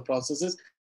surface of the processes.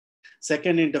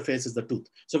 Second interface is the tooth.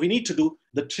 So we need to do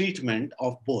the treatment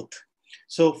of both.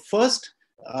 So first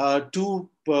 2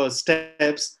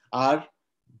 steps are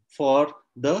for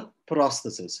the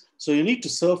prosthesis. So you need to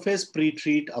surface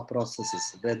pre-treat a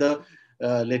prosthesis, whether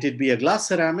let it be a glass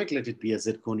ceramic, let it be a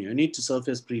zirconia. You need to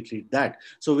surface pre-treat that.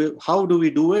 So how do we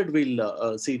do it?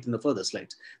 We'll see it in the further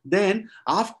slides. Then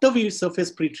after we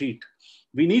surface pre-treat,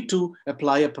 we need to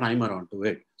apply a primer onto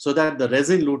it so that the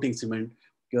resin luting cement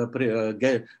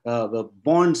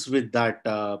bonds with that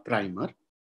primer,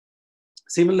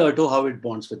 similar to how it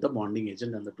bonds with the bonding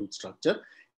agent and the tooth structure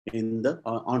in the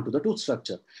onto the tooth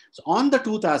structure. So on the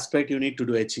tooth aspect, you need to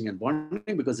do etching and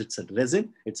bonding because it's a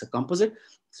resin, it's a composite.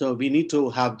 So we need to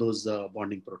have those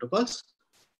bonding protocols.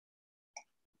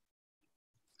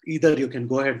 Either you can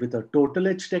go ahead with a total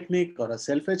etch technique or a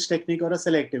self-etch technique or a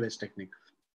selective etch technique.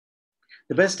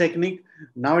 The best technique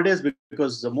nowadays,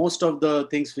 because most of the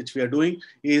things which we are doing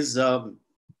is on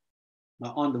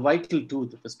the vital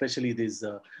tooth, especially these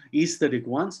aesthetic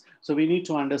ones. So we need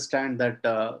to understand that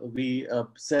the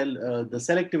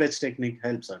selective etch technique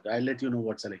helps us. I'll let you know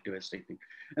what selective etch technique.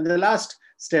 And the last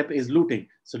step is luting.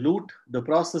 So lute the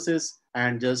processes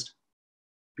and just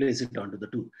place it onto the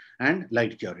tooth and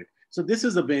light cure it. So this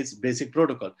is the basic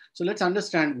protocol. So let's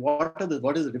understand what is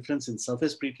the difference in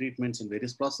surface pre-treatments in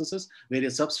various processes,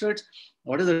 various substrates.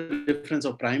 What is the difference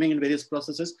of priming in various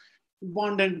processes?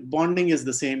 Bonding is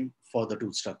the same for the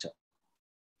tooth structure.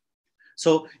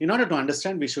 So in order to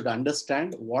understand, we should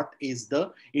understand what is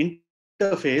the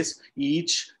interface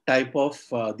each type of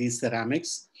these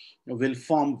ceramics will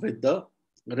form with the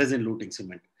resin luting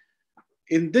cement.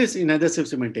 In adhesive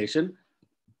cementation,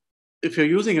 if you're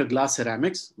using a glass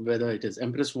ceramics, whether it is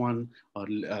Empress 1 or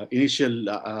initial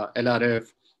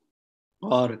LRF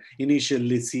or initial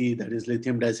LISI, that is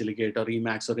lithium disilicate, or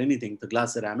Emax or anything, the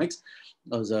glass ceramics,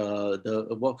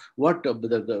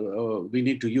 we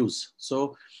need to use.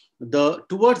 So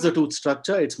towards the tooth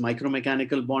structure, it's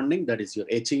micromechanical bonding, that is your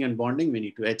etching and bonding. We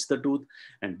need to etch the tooth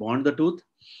and bond the tooth.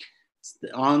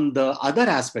 On the other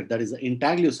aspect, that is the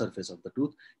intaglio surface of the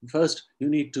tooth, first you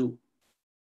need to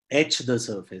etch the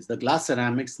surface. The glass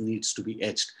ceramics needs to be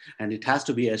etched, and it has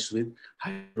to be etched with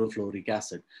hydrofluoric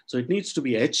acid. So it needs to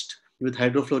be etched with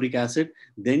hydrofluoric acid.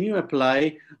 Then you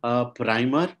apply a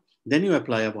primer. Then you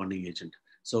apply a bonding agent.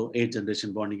 So 8th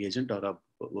generation bonding agent, or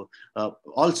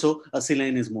also a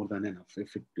silane is more than enough.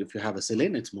 If you have a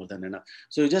silane, it's more than enough.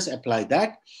 So you just apply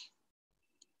that.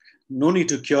 No need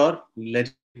to cure. Let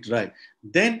it dry.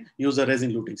 Then use a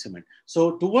resin luting cement.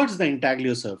 So towards the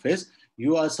intaglio surface,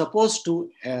 you are supposed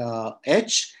to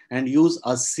etch and use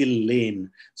a silane.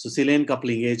 So silane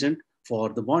coupling agent for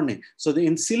the bonding. So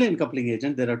in silane coupling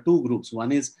agent, there are two groups.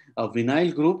 One is a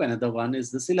vinyl group, another one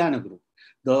is the silano group.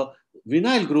 The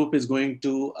vinyl group is going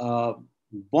to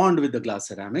bond with the glass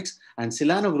ceramics, and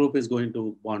silano group is going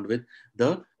to bond with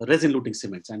the resin luting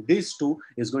cements. And these two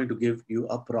is going to give you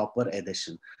a proper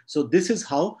adhesion. So this is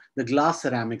how the glass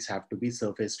ceramics have to be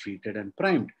surface treated and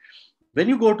primed. When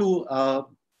you go to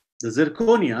the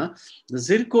zirconia,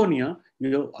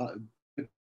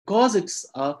 because it's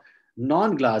a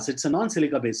non-glass, it's a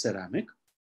non-silica based ceramic,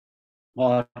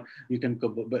 or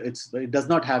it does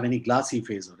not have any glassy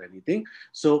phase or anything.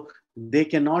 So they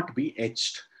cannot be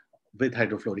etched with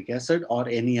hydrofluoric acid or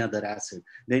any other acid.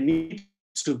 They need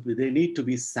to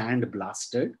be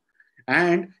sandblasted,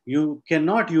 and you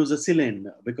cannot use a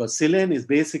silane because silane is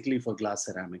basically for glass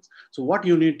ceramics. So what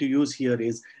you need to use here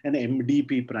is an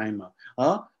MDP primer,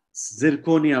 a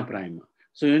zirconia primer.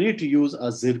 So you need to use a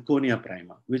zirconia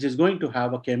primer, which is going to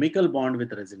have a chemical bond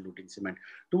with resin luting cement.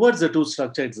 Towards the tooth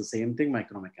structure, it's the same thing,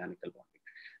 micromechanical bonding.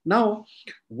 Now,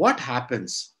 what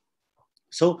happens?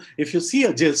 So if you see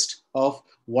a gist of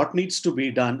what needs to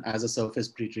be done as a surface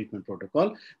pre-treatment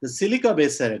protocol, the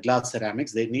silica-based glass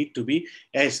ceramics, they need to be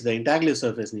etched. The intaglio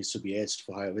surface needs to be etched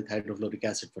with hydrofluoric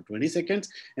acid for 20 seconds,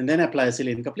 and then apply a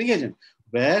silane coupling agent.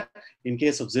 Where in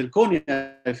case of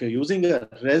zirconia, if you're using a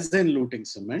resin luting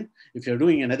cement, if you're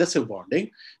doing an adhesive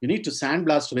bonding, you need to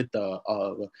sandblast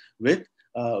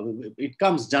it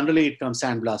comes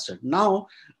sandblasted. Now,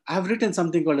 I've written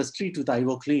something called a street with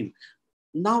Ivo clean.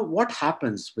 Now, what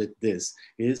happens with this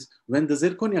is when the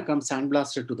zirconia comes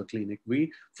sandblasted to the clinic, we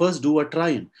first do a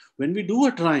try-in. When we do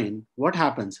a try-in, what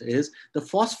happens is the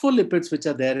phospholipids which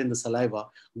are there in the saliva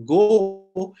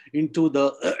go into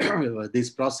these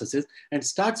processes and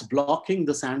starts blocking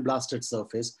the sandblasted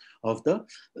surface of the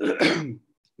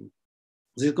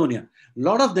zirconia. A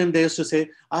lot of them, they used to say,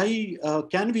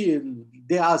 can we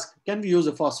use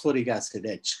a phosphoric acid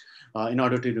etch? in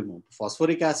order to remove.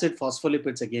 Phosphoric acid,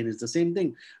 phospholipids, again, is the same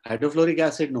thing. Hydrofluoric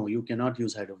acid, no, you cannot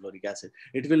use hydrofluoric acid.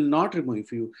 It will not remove.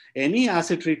 If you, any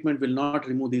acid treatment will not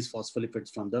remove these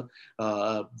phospholipids from the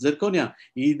zirconia.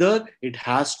 Either it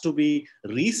has to be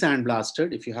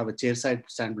re-sandblasted. If you have a chairside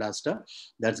sandblaster,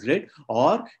 that's great.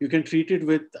 Or you can treat it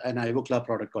with an Ivoclar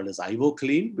product called as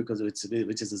IvoClean, because which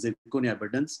is a zirconia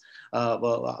abundance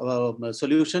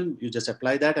solution. You just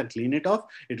apply that and clean it off.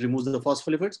 It removes the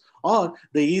phospholipids. Or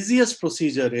the easiest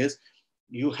procedure is,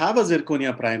 you have a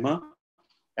zirconia primer,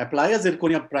 apply a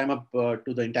zirconia primer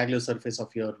to the intaglio surface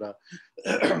of your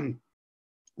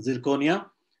zirconia,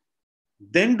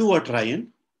 then do a try-in.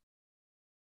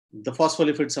 The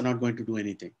phospholipids are not going to do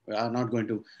anything, are not going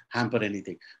to hamper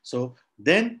anything. So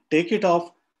then take it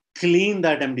off, clean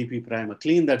that MDP primer,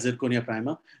 clean that zirconia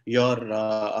primer, your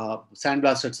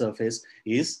sandblasted surface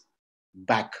is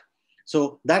back.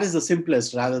 So that is the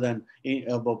simplest, rather than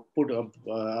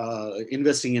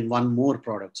investing in one more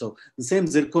product. So the same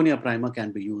zirconia primer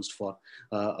can be used for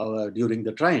during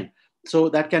the try-in. So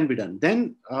that can be done.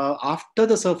 Then after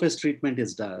the surface treatment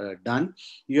is done,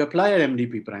 you apply an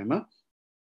MDP primer.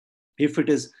 If it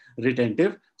is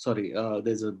retentive, sorry,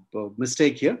 there's a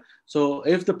mistake here. So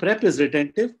if the prep is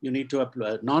retentive, you need to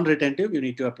apply, non-retentive, you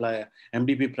need to apply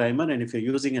MDP primer. And if you're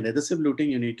using an adhesive luting,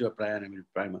 you need to apply an MDP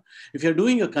primer. If you're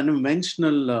doing a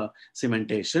conventional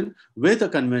cementation with a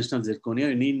conventional zirconia,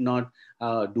 you need not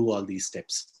do all these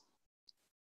steps.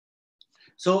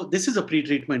 So this is a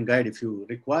pre-treatment guide. If you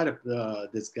require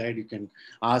this guide, you can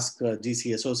ask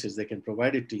GC Associates, they can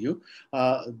provide it to you.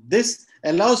 This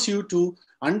allows you to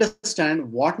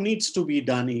understand what needs to be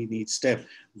done in each step,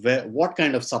 what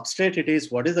kind of substrate it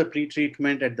is, what is the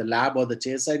pre-treatment at the lab or the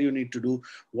chairside you need to do,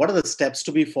 what are the steps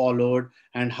to be followed,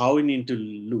 and how you need to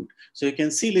lute. So you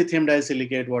can see lithium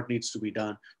disilicate, what needs to be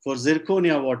done. For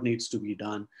zirconia, what needs to be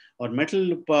done. Or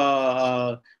metal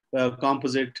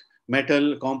composite,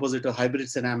 metal composite or hybrid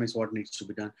ceramics, what needs to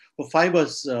be done. For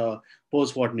fibers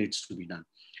post, what needs to be done.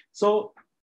 So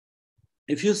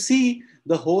if you see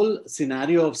the whole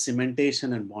scenario of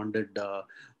cementation and bonded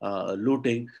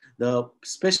luting,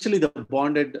 especially the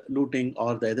bonded luting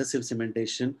or the adhesive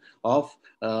cementation of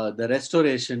the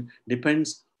restoration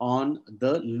depends on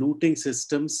the luting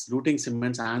systems, luting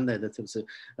cements and the adhesive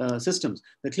systems.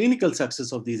 The clinical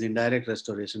success of these indirect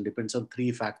restoration depends on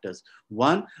three factors.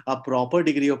 One, a proper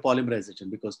degree of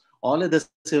polymerization, because all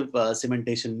adhesive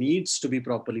cementation needs to be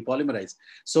properly polymerized.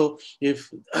 So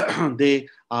if they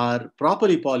are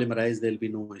properly polymerized, there'll be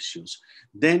no issues.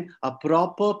 Then a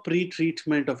proper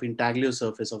pre-treatment of intaglio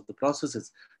surface of the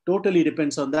processes totally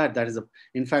depends on that. That is,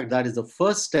 in fact, that is the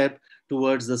first step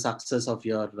towards the success of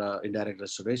your indirect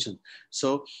restoration.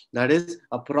 So that is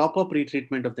a proper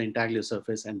pre-treatment of the intaglio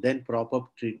surface and then proper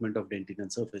treatment of dentin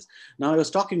surface. Now I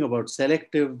was talking about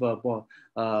selective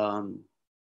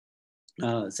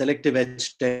selective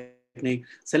etch technique.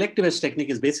 Selective etch technique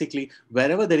is basically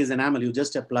wherever there is enamel, you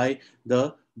just apply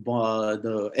the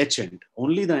etchant.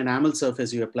 Only the enamel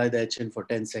surface you apply the etchant for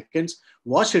 10 seconds,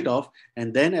 wash it off,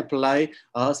 and then apply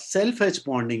a self-etch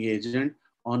bonding agent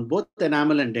on both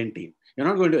enamel and dentine. You're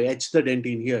not going to etch the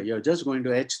dentine here. You're just going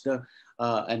to etch the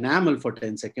enamel for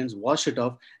 10 seconds, wash it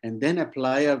off, and then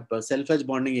apply a self-etch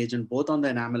bonding agent both on the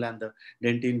enamel and the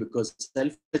dentine, because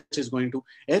self-etch is going to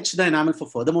etch the enamel for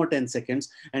furthermore 10 seconds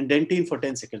and dentine for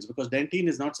 10 seconds, because dentine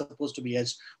is not supposed to be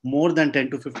etched more than 10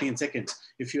 to 15 seconds.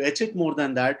 If you etch it more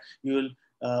than that, you'll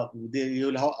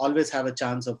always have a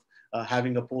chance of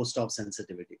having a post-op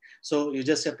sensitivity. So you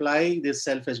just apply this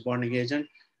self-etch bonding agent,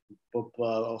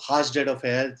 harsh dead of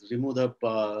air, remove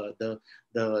the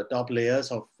top layers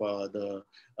of the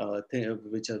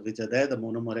which are there, the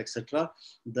monomer, etc.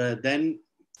 Then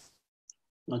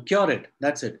cure it.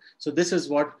 That's it. So this is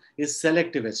what is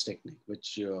selective etch technique,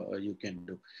 which you can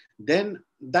do. Then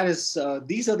that is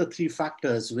these are the three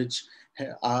factors which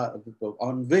are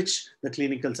on which the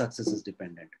clinical success is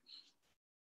dependent.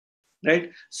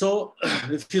 Right. So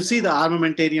if you see the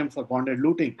armamentarium for bonded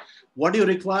luting, what do you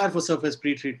require for surface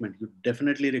pre-treatment? You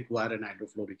definitely require an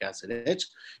hydrofluoric acid etch.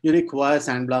 You require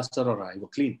sandblaster or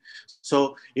IvoClean.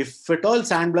 So if at all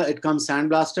it comes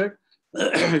sandblasted,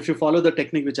 if you follow the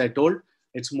technique which I told,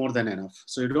 it's more than enough.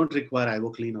 So you don't require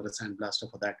IvoClean or a sandblaster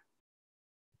for that.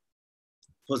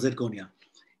 For zirconia,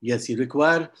 yes, you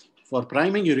require, for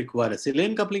priming, you require a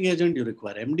silane coupling agent, you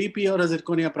require MDP or a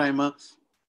zirconia primer.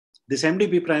 This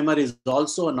MDP primer is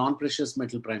also a non-precious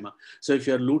metal primer. So if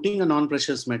you're luting a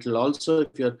non-precious metal, also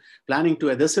if you're planning to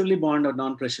adhesively bond a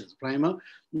non-precious primer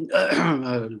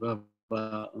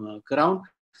crown,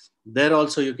 there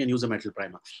also you can use a metal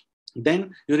primer.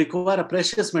 Then you require a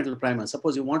precious metal primer.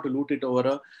 Suppose you want to lute it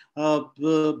over a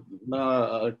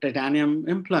titanium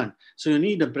implant. So you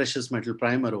need a precious metal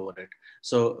primer over it.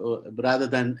 So rather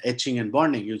than etching and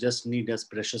bonding, you just need a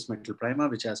precious metal primer,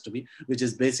 which which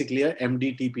is basically a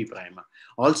MDTP primer.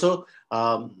 Also,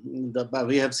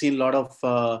 we have seen a lot of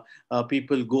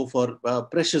people go for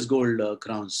precious gold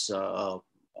crowns.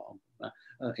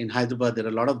 In Hyderabad, there are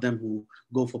a lot of them who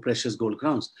go for precious gold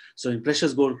crowns. So in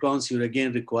precious gold crowns, you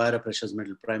again require a precious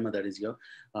metal primer, that is your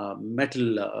that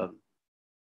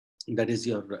is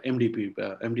your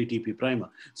MDTP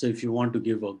primer. So if you want to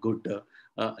give a good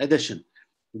adhesion,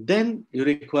 then you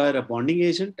require a bonding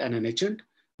agent and an etchant.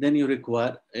 Then you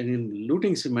require, in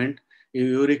luting cement,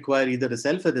 you require either a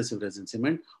self-adhesive resin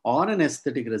cement or an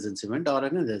aesthetic resin cement or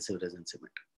an adhesive resin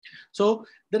cement. So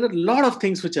there are a lot of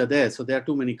things which are there. So there are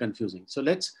too many confusing. So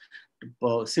let's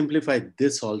simplify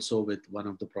this also with one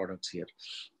of the products here.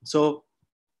 So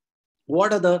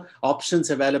what are the options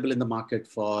available in the market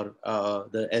for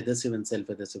the adhesive and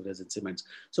self-adhesive resin cements?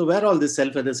 So where all these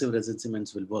self-adhesive resin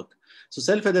cements will work? So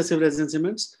self-adhesive resin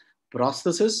cements,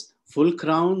 prosthesis, full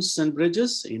crowns and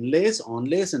bridges, inlays,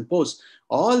 onlays, and posts.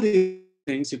 All these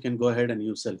things you can go ahead and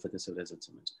use self-adhesive resin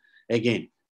cements. Again,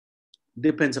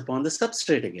 depends upon the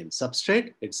substrate again.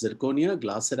 Substrate, it's zirconia,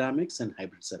 glass ceramics, and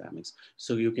hybrid ceramics.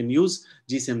 So you can use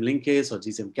GCM linkage or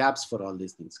GCM caps for all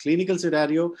these things. Clinical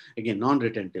scenario, again,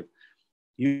 non-retentive.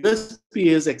 USP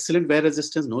is excellent wear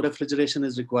resistance, no refrigeration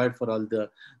is required for all the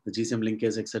GCM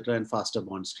linkage, etc., and faster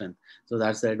bond strength. So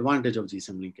that's the advantage of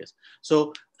GCM linkage.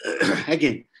 So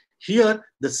again, here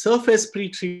the surface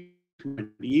pre-treatment,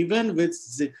 even with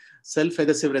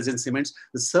self-adhesive resin cements,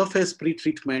 the surface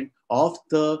pre-treatment of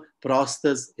the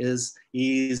prosthesis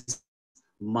is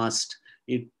must.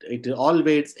 It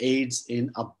always aids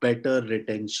in a better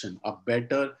retention of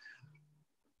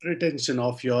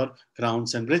your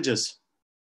crowns and bridges.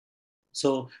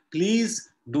 So please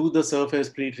do the surface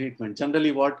pre-treatment.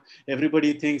 Generally, what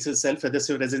everybody thinks is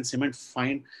self-adhesive resin cement,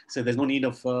 fine. So there's no need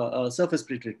of surface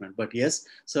pre-treatment. But yes,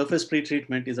 surface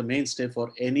pre-treatment is a mainstay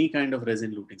for any kind of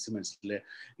resin luting cements. Let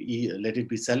it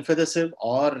be self-adhesive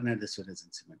or an adhesive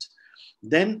resin cement.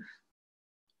 Then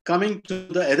coming to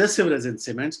the adhesive resin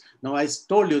cements. Now I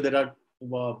told you there are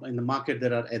in the market,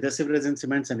 there are adhesive resin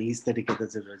cements and aesthetic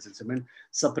adhesive resin cement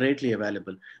separately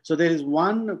available. So there is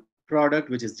one product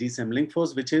which is GCM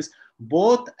Linkforce, which is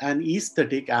both an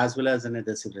aesthetic as well as an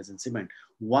adhesive resin cement,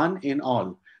 one in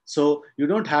all. So you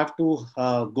don't have to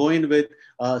go in with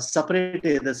a separate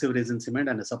adhesive resin cement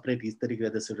and a separate aesthetic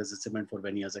adhesive resin cement for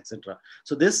veneers, etc.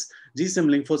 So this GCM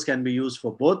Linkforce can be used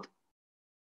for both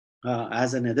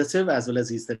as an adhesive as well as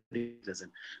aesthetic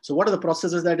resin. So what are the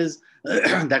processes that is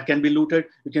that can be luted?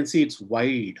 You can see it's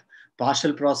wide.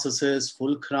 Partial processes,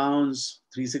 full crowns,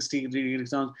 360-degree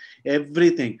crowns,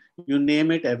 everything. You name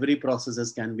it, every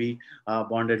processes can be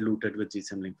bonded, luted with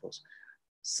GCM Linkforce.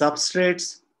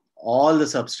 Substrates, all the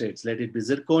substrates, let it be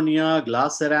zirconia,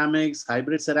 glass ceramics,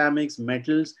 hybrid ceramics,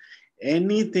 metals,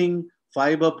 anything,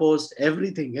 fiber post,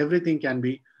 everything can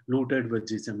be luted with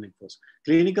GCM Linkforce.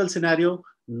 Clinical scenario,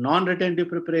 non-retentive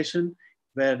preparation,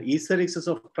 where aesthetics is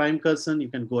of prime concern, you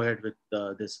can go ahead with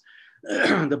this.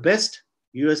 The best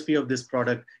USP of this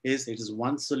product is it is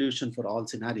one solution for all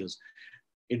scenarios.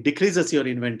 It decreases your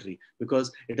inventory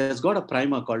because it has got a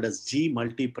primer called as G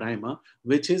multi primer,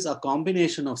 which is a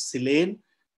combination of silane,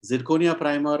 zirconia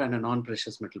primer, and a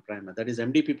non-precious metal primer. That is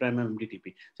MDP primer,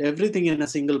 MDTP. So everything in a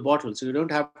single bottle. So you don't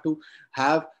have to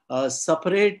have a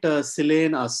separate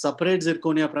silane, a separate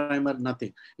zirconia primer,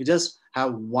 nothing. You just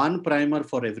have one primer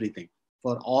for everything,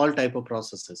 for all type of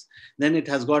processes. Then it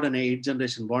has got an 8th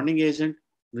generation bonding agent,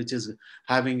 which is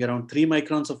having around 3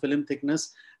 microns of film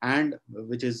thickness, and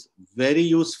which is very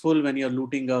useful when you're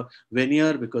luting a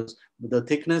veneer, because the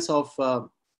thickness of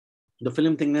the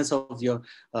film thickness of your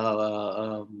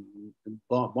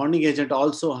bonding agent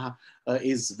also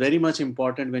is very much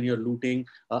important when you're luting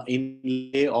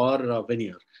inlay or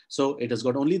veneer. So it has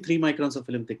got only 3 microns of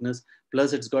film thickness,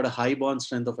 plus it's got a high bond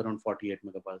strength of around 42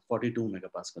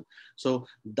 megapascal. So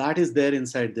that is there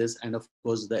inside this. And of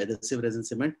course, the adhesive resin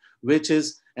cement, which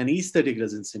is an aesthetic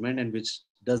resin cement and which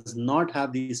does not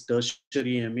have these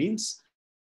tertiary amines,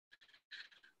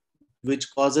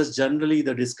 which causes generally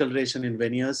the discoloration in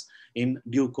veneers in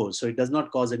due course. So it does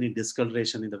not cause any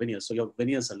discoloration in the veneers. So your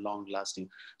veneers are long lasting.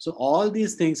 So all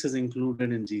these things is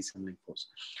included in GCM Linkforce.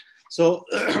 So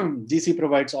GC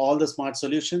provides all the smart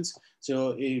solutions.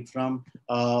 So from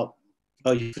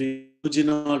free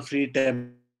original, free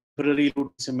temporary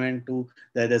cement to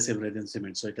the adhesive resin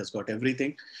cement. So it has got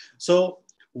everything. So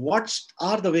what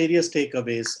are the various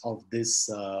takeaways of this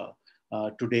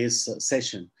today's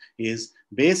session is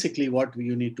basically what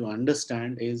you need to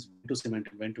understand is when to cement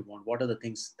and when to bond. What are the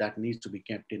things that needs to be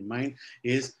kept in mind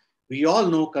is we all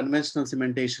know conventional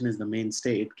cementation is the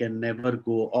mainstay. It can never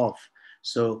go off.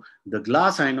 So the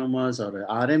glass ionomers or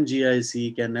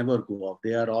RMGIC can never go off.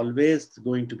 They are always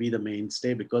going to be the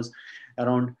mainstay because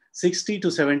around 60 to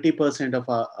 70%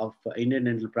 of Indian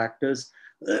dental practice,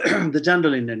 the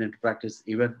general Indian dental practice,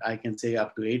 even I can say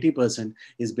up to 80%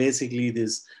 is basically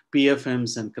this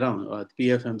PFMs and crown,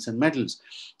 PFMs and metals.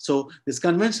 So this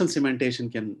conventional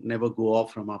cementation can never go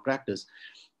off from our practice.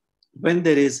 When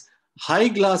there is high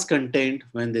glass content,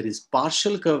 when there is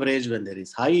partial coverage, when there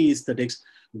is high aesthetics,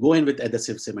 go in with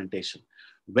adhesive cementation.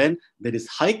 When there is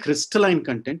high crystalline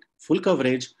content, full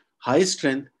coverage, high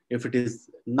strength, if it is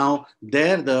now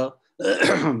there, the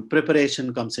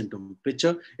preparation comes into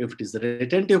picture. If it is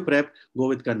retentive prep, go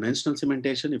with conventional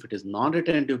cementation. If it is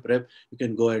non-retentive prep, you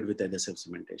can go ahead with adhesive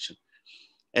cementation.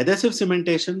 Adhesive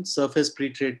cementation, surface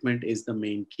pre-treatment is the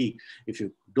main key. If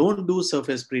you don't do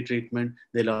surface pre-treatment,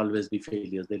 there'll always be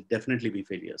failures. There'll definitely be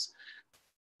failures.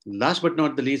 Last but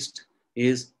not the least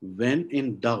is when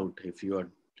in doubt, if you are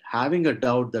having a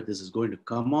doubt that this is going to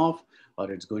come off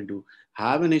or it's going to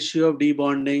have an issue of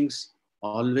debondings,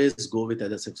 always go with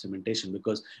adhesive cementation,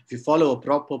 because if you follow a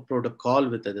proper protocol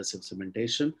with adhesive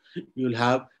cementation, you'll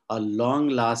have a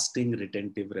long-lasting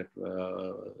retentive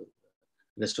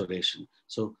restoration.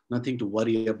 So nothing to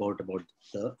worry about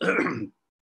the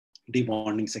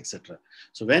debondings, etc.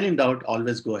 So when in doubt,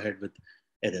 always go ahead with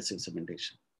adhesive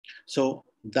cementation. So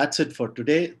that's it for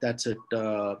today. That's it.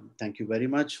 Thank you very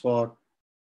much for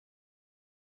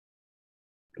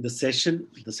the session.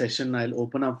 The session I'll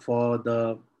open up for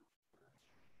the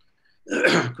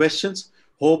questions.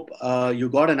 Hope you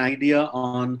got an idea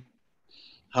on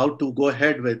how to go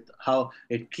ahead with how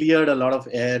it cleared a lot of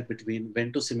air between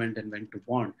when to cement and when to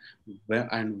bond,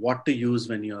 and what to use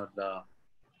when you're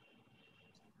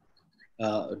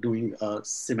doing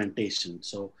cementation.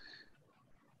 So,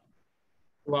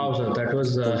 wow, sir, that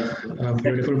was a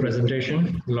beautiful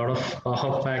presentation. A lot of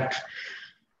power-packed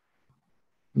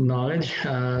knowledge.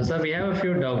 Sir, we have a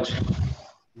few doubts.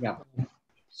 Yeah.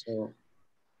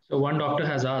 So one doctor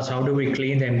has asked, how do we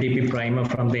clean the MDP primer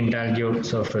from the intelligent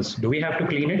surface? Do we have to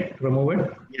clean it, remove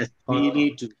it? Yes, we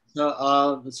need to.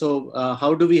 So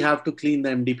how do we have to clean the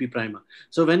MDP primer?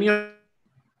 So when you're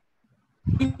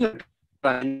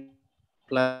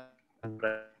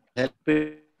help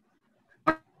it,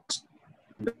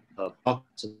 how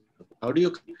do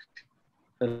you clean?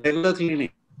 Regular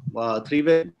cleaning,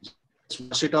 3-way,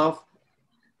 wash it off,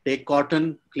 take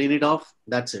cotton, clean it off,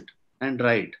 that's it, and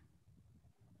dry it.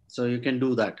 So you can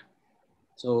do that.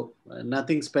 So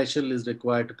nothing special is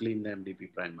required to clean the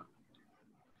MDP primer.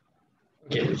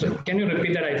 Okay, so can you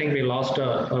repeat that? I think we lost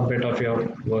a bit of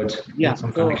your words. Yeah, so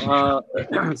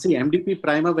see, MDP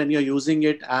primer, when you're using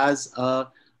it as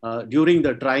during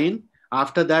the drying,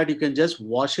 after that you can just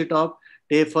wash it off.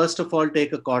 First of all,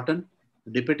 take a cotton,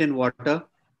 dip it in water,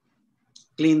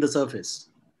 clean the surface.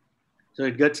 So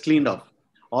it gets cleaned off.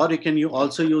 Or you can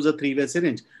also use a 3-way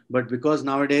syringe. But because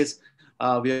nowadays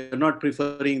we are not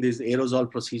preferring these aerosol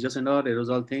procedures and all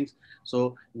aerosol things.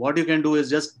 So what you can do is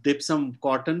just dip some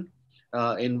cotton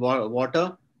in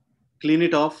water, clean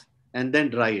it off, and then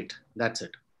dry it. That's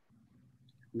it.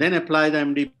 Then apply the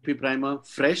MDP primer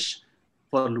fresh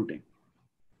for luting.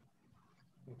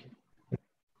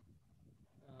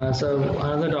 So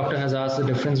another doctor has asked the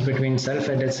difference between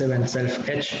self-adhesive and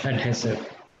self-etch adhesive.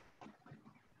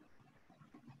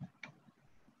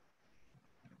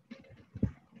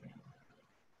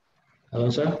 Hello,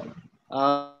 sir.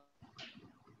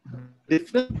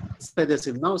 Difference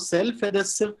adhesive. Now,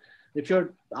 self-adhesive, if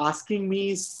you're asking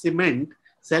me cement,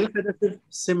 self-adhesive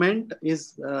cement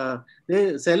is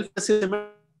self-adhesive cement.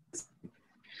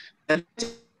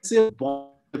 Self-adhesive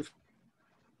bond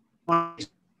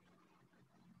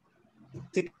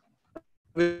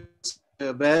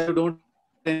where you don't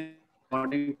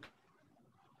bonding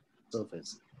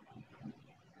surface.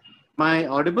 Am I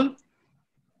audible?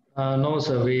 No,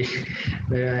 sir.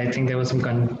 I think there was some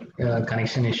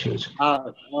connection issues.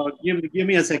 Give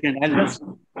me a second.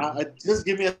 I'll just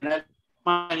give me a second.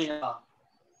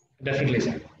 Definitely,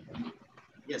 sir.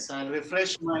 Yes, I'll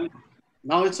refresh my.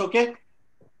 Now it's okay.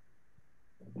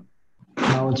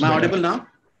 Now it's Am I audible now?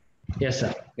 Yes,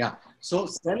 sir. Yeah. So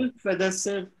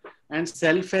self-adhesive and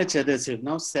self-etch adhesive.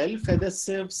 Now,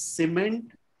 self-adhesive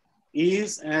cement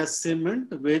is a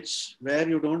cement where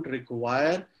you don't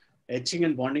require etching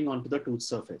and bonding onto the tooth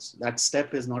surface. That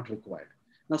step is not required.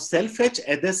 Now, self-etch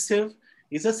adhesive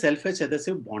is a self-etch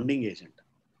adhesive bonding agent,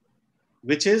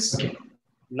 which is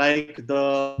like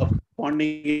the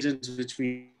bonding agents which we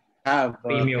have,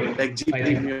 Premium, like G I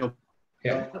think. premium,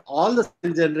 Yeah. all the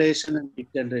second generation and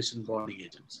fifth generation bonding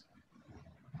agents.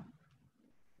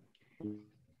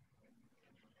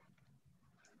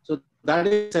 So that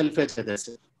is self-etch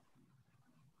adhesive.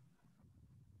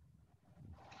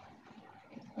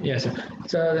 Yes, sir.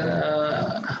 So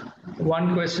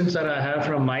one question, sir, I have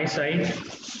from my side.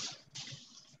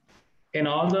 In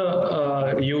all the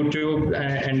YouTube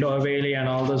and Endoaveli and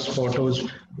all those photos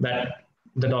that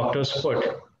the doctors put,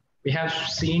 we have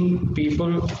seen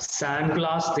people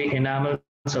sandblast the enamel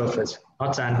surface,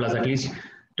 not sandblast, at least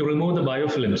to remove the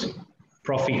biofilms,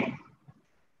 prophy.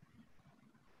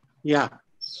 Yeah.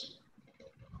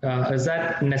 Is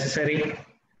that necessary?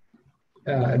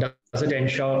 Does it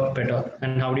ensure better?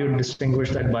 And how do you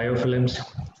distinguish that biofilms?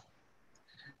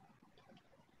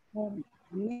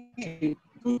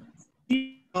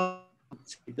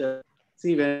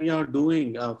 See, when you're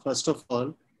doing, first of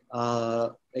all,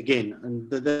 again, and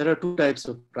there are two types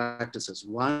of practices.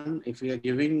 One, if we are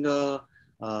giving a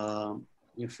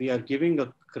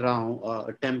crown,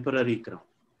 a temporary crown,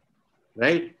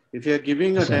 right? If you are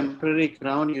giving a temporary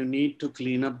crown, you need to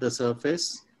clean up the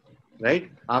surface, right?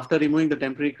 After removing the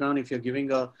temporary crown, if you're giving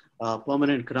a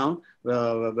permanent crown,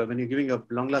 when you're giving a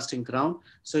long-lasting crown,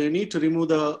 so you need to remove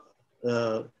the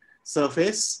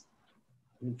surface,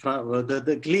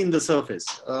 clean the surface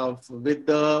with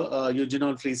the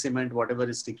eugenol-free cement, whatever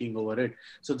is sticking over it.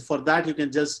 So for that, you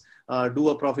can just do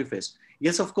a prophy paste.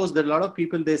 Yes, of course, there are a lot of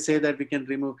people, they say that we can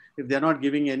remove, if they're not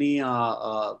giving any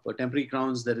temporary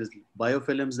crowns, there is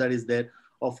biofilms that is there.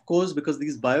 Of course, because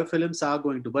these biofilms are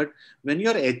going to, but when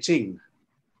you're etching,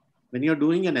 when you're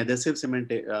doing an adhesive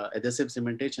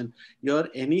cementation, you're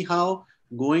anyhow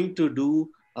going to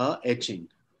do etching.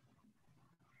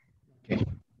 Okay.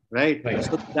 Right?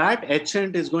 So that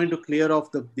etchant is going to clear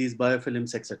off these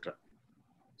biofilms, etc.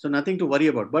 So nothing to worry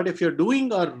about. But if you're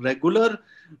doing a regular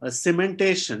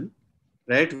cementation,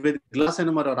 right, with glass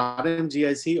enamel or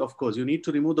RMGIC, of course, you need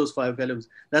to remove those biofilms.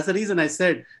 That's the reason I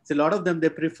said, a lot of them, they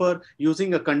prefer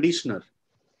using a conditioner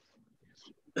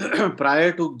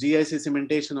prior to GIC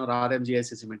cementation or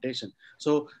RMGIC cementation.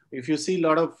 So if you see a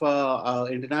lot of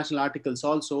international articles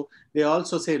also, they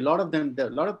also say, a lot of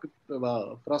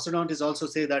prosthodontists also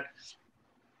say that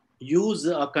use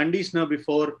a conditioner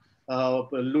before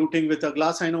luting with a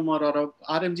glass ionomer or a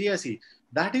RMGIC.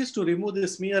 That is to remove the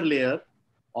smear layer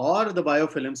or the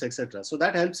biofilms, etc. So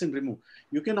that helps in remove.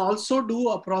 You can also do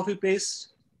a prophy paste.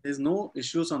 There's no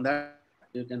issues on that.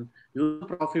 You can use a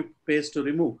prophy paste to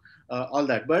remove all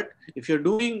that. But if you're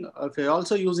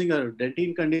also using a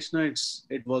dentine conditioner,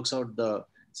 it works out the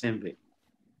same way.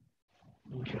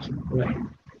 Right.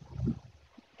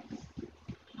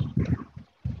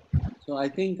 So I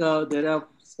think there are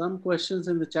some questions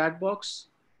in the chat box.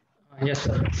 Yes,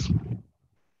 sir.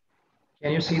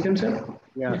 Can you see them, sir?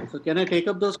 Yeah. So can I take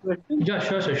up those questions? Yeah,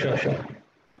 sure, sure.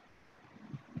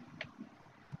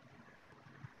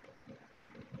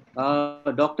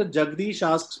 Dr. Jagdish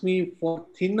asks me, for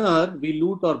thinner, we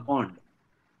lute or bond.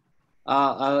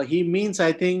 He means,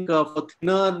 I think, for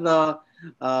thinner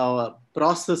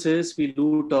processes, we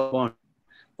lute or bond.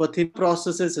 For thin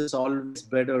processes, it's always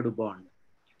better to bond.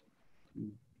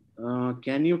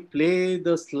 Can you play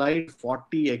the slide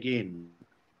 40 again?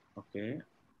 Okay.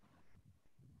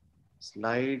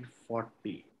 Slide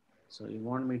 40. So you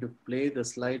want me to play the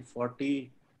slide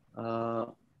 40?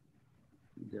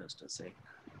 Just a sec.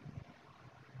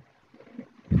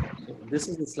 So this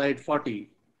is the slide 40.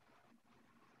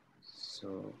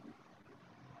 So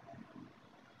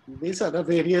these are the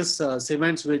various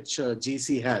cements which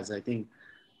GC has. I think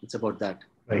it's about that.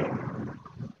 Right.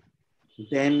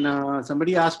 Then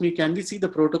somebody asked me, can we see the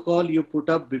protocol you put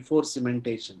up before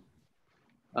cementation?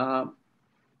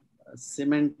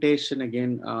 Cementation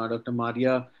again, Dr.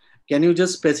 Maria, can you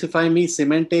just specify me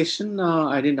cementation?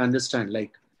 I didn't understand.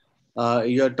 Like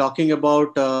you're talking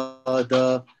about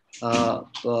the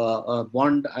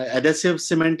bond adhesive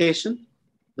cementation,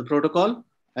 the protocol.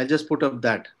 I'll just put up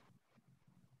that.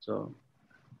 So.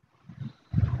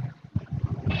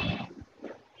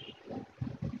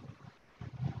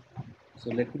 So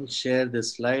let me share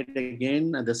this slide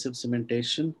again, adhesive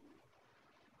cementation.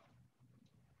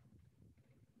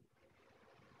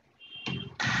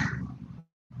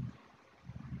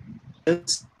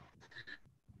 This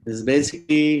is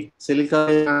basically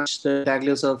silica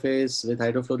taglio surface with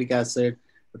hydrofluoric acid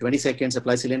for 20 seconds,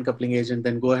 apply silane coupling agent,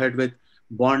 then go ahead with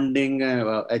bonding,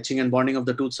 etching and bonding of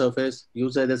the tooth surface,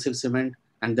 use adhesive cement,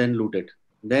 and then lute it.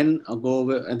 Then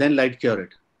and then light cure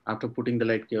it after putting the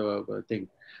light cure thing.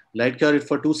 Light cure it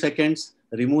for 2 seconds,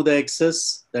 remove the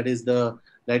excess, that is the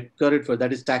light cure it for,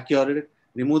 that is tack cure it,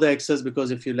 remove the excess,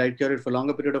 because if you light cure it for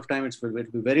longer period of time, it will be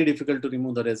very difficult to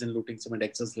remove the resin luting cement,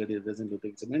 excess resin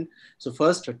luting cement. So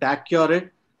first tack cure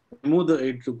it, remove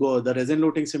the resin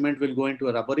luting cement will go into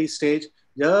a rubbery stage.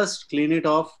 Just clean it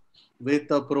off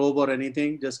with a probe or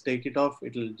anything, just take it off.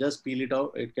 It will just peel it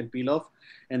out. It can peel off.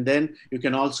 And then you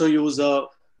can also use a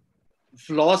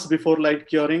floss before light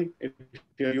curing. If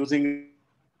you're using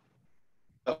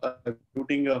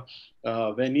luting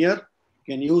veneer,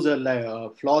 you can use a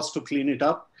floss to clean it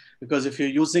up. Because if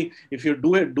you do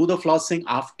the flossing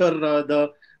after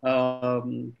the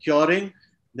curing,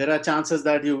 there are chances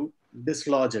that you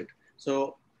dislodge it.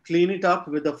 So clean it up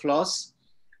with a floss,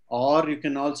 or you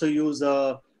can also use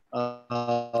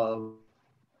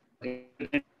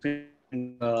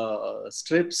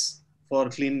strips for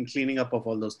cleaning up of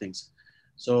all those things.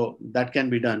 So that can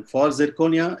be done. For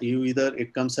zirconia,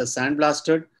 it comes as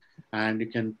sandblasted, and you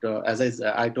can, as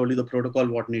I told you the protocol,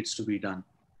 what needs to be done.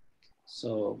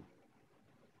 So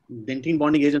dentine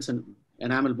bonding agents and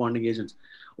enamel bonding agents.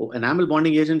 Enamel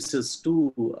bonding agents is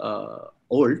too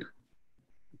old.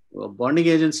 Bonding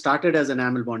agents started as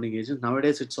enamel bonding agents.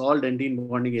 Nowadays, it's all dentine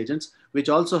bonding agents, which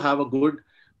also have a good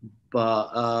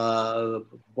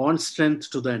bond strength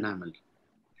to the enamel,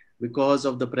 because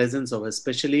of the presence of,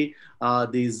 especially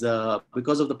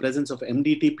because of the presence of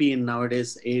MDTP in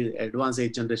nowadays advanced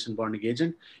 8th generation bonding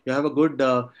agent. You have a good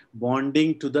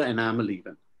bonding to the enamel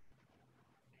even.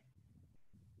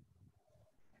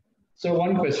 So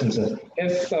one question, sir.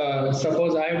 If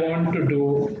suppose I want to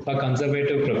do a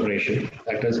conservative preparation,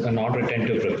 that is a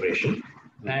non-retentive preparation,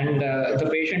 and the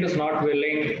patient is not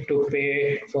willing to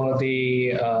pay for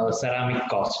the ceramic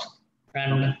cost,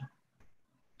 and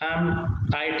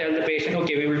I tell the patient,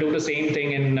 okay, we will do the same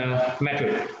thing in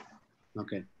metal.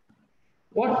 Okay.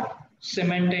 What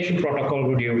cementation protocol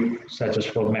would you suggest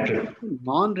for metal?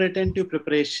 Non-retentive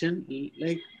preparation,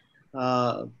 like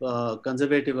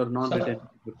conservative or non-retentive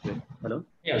preparation. Hello?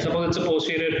 Yeah, suppose it's a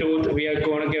posterior tooth, we are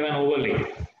going to give an overlay.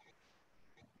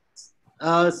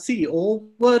 See,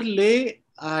 overlay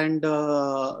and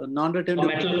non-retentive.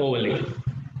 Metal overlay.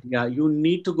 Yeah, you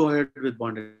need to go ahead with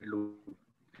bonded luting.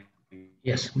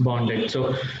 Yes, bonded.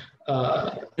 So,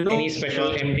 any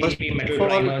special MDP metal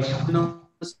primers?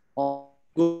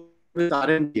 Go with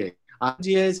RMGI.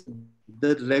 RMGIs,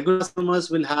 the regular customers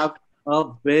will have a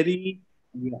very,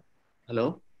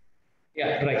 hello?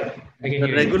 Yeah, right.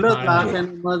 The regular glass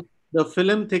enamelers, the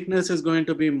film thickness is going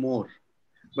to be more.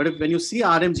 But when you see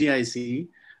RMGIC,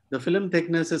 the film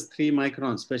thickness is 3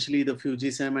 microns, especially the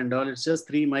Fujisem and all, it's just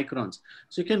 3 microns.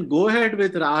 So you can go ahead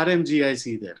with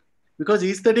RMGIC there, because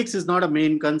aesthetics is not a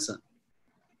main concern.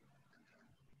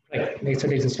 Right,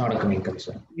 aesthetics is not a main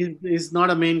concern. It's not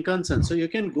a main concern. So you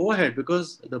can go ahead,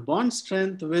 because the bond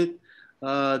strength with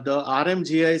the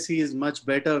RMGIC is much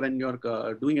better when you're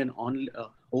doing an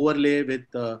overlay with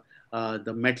the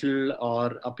metal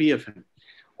or a PFM.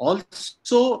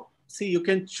 Also, see, you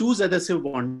can choose adhesive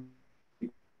bond.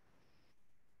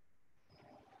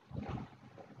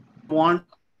 Want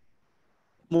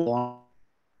more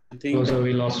thing. So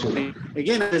we lost you.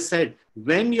 Again, as I said,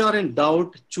 when you're in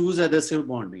doubt, choose adhesive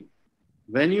bonding.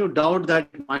 When you doubt that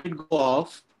it might go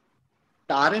off,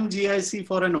 RMGIC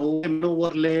for an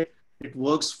overlay, it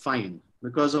works fine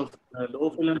because of low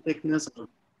film thickness.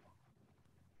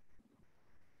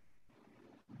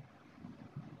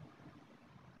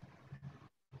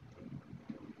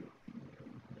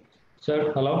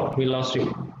 Sir, hello, we lost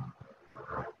you.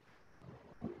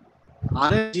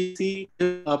 RMGC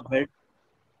is a bit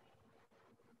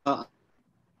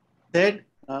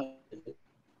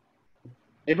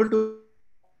able to.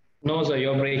 No, sir,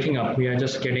 you're breaking up. We are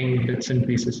just getting bits and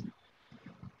pieces.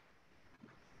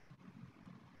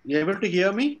 You able to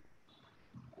hear me?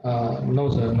 No,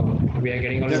 sir, no. We are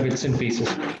getting only bits and pieces.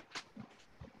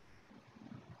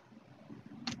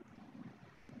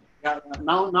 Yeah,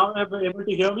 now I'm able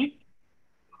to hear me?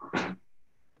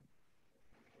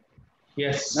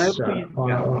 Yes.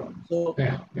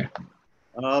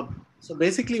 So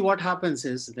basically what happens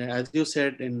is, as you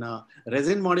said, in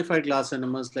resin modified glass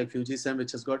enamelers like Fujisem,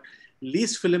 which has got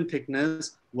least film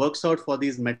thickness, works out for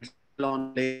these metal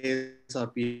onlays or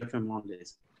PFM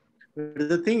onlays. But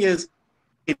the thing is,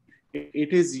 it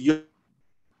is your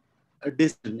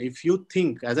decision. If you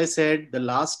think, as I said, the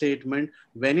last statement,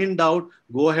 when in doubt,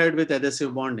 go ahead with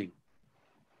adhesive bonding.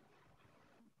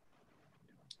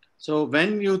 So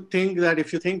when you think that,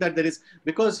 if you think that there is,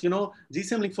 because,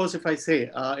 GCM Link Force, if I say,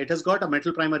 it has got a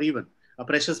metal primer even, a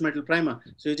precious metal primer.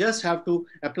 So you just have to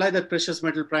apply that precious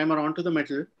metal primer onto the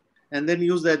metal and then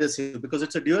use the adhesive, because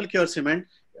it's a dual cure cement,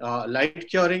 light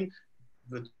curing.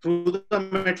 Through the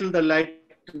metal, the light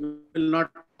will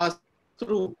not pass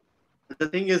through. The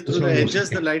thing is, through the edges,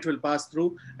 the light will pass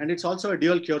through, and it's also a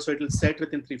dual cure, so it will set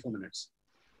within 3-4 minutes.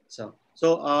 So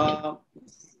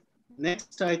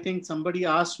next, I think somebody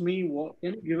asked me,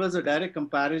 can you give us a direct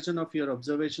comparison of your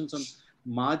observations on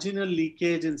marginal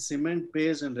leakage in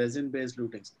cement-based and resin-based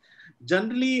lutings?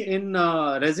 Generally, in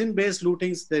resin-based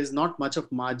lutings, there is not much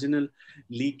of marginal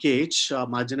leakage,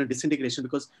 marginal disintegration,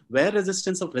 because wear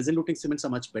resistance of resin luting cements are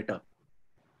much better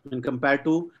when compared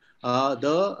to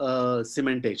the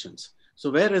cementations. So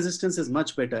wear resistance is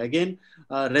much better. Again,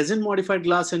 resin modified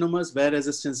glass enomers, wear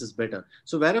resistance is better.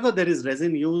 So wherever there is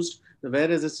resin used, the wear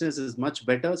resistance is much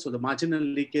better. So the marginal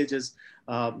leakage is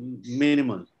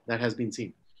minimal that has been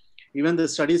seen. Even the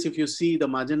studies, if you see the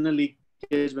marginal leakage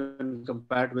when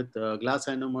compared with glass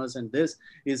enomers, and this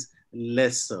is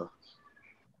lesser.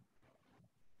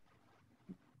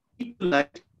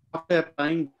 Like after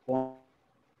applying,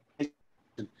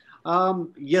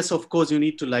 yes, of course, you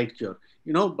need to light cure.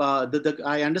 You know,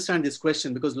 I understand this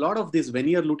question because a lot of these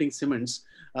veneer luting cements,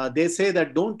 they say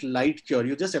that don't light cure.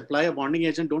 You just apply a bonding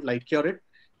agent, don't light cure it.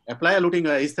 Apply a luting,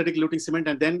 aesthetic luting cement,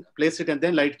 and then place it and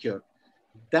then light cure.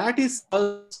 That is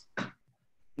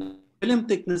film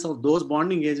thickness of those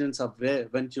bonding agents are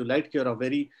when you light cure are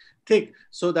very thick.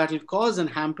 So that will cause an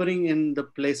hampering in the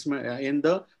placement, in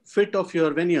the fit of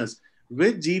your veneers.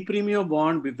 With G Premium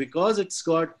bond, because it's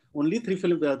got only 3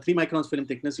 microns film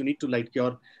thickness, you need to light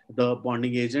cure the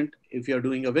bonding agent if you're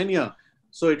doing a veneer.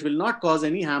 So it will not cause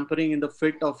any hampering in the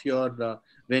fit of your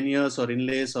veneers or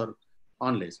inlays or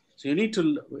onlays. So you need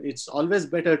to, it's always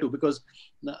better to, because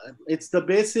it's the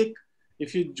basic,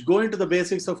 if you go into the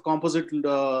basics of composite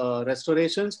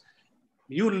restorations,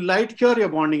 you light cure your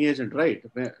bonding agent, right?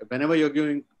 Whenever you're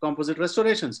doing composite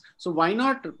restorations. So why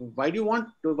not, why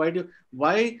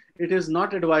it is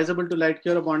not advisable to light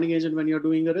cure a bonding agent when you're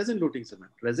doing a resin luting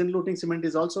cement? Resin luting cement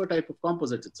is also a type of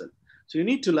composite itself. So you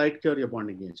need to light cure your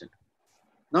bonding agent.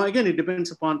 Now, again, it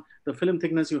depends upon the film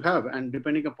thickness you have and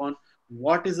depending upon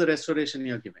what is the restoration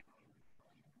you're giving.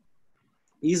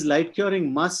 Is light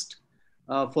curing must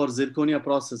for zirconia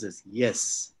processes?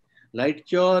 Yes, light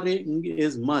curing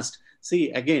is must.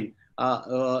 See, again,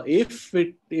 if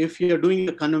you're doing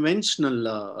a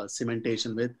conventional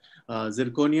cementation with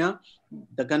zirconia,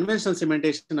 the conventional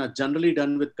cementation are generally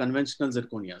done with conventional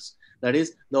zirconias. That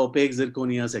is the opaque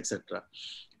zirconias, etc.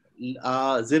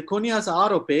 Zirconias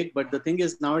are opaque, but the thing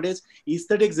is nowadays,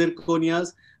 aesthetic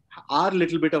zirconias are a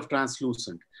little bit of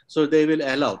translucent. So they will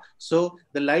allow. So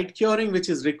the light curing which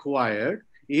is required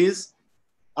is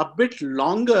a bit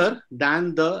longer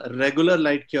than the regular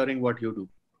light curing what you do.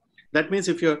 That means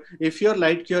if your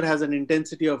light cure has an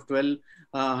intensity of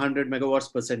 1200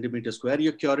 megawatts per centimeter square,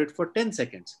 you cure it for 10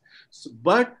 seconds. So,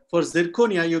 but for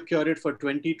zirconia, you cure it for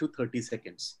 20 to 30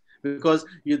 seconds because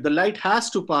the light has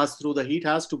to pass through, the heat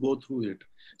has to go through it.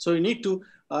 So you need to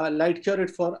light cure it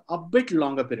for a bit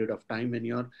longer period of time when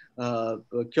you're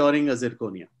curing a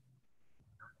zirconia.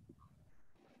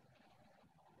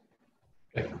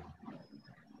 Okay.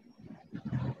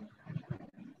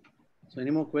 So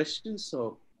any more questions?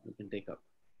 So we can take up.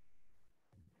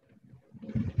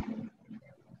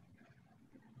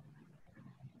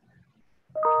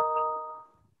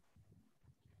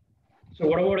 So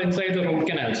what about inside the root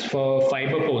canals for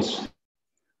fiber posts?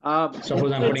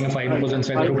 Suppose I'm putting a fiber post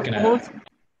inside the root canal.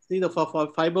 See, the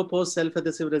fiber post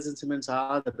self-adhesive resin cements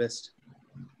are the best.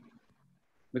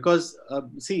 Because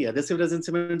see, adhesive resin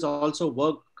cements also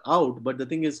work out, but the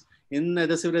thing is, in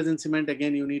adhesive resin cement,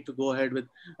 again, you need to go ahead with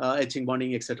etching,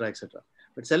 bonding, etc., etc.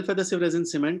 But self-adhesive resin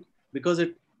cement, because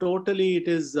it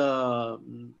is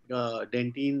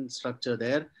dentine structure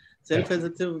there.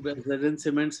 Self-adhesive resin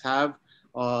cements have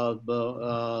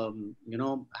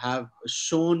have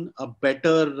shown a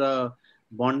better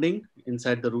bonding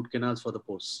inside the root canals for the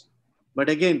posts. But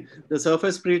again, the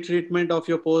surface pre-treatment of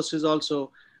your post is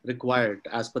also required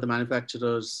as per the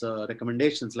manufacturer's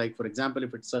recommendations. Like for example,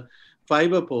 if it's a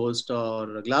fiber post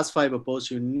or a glass fiber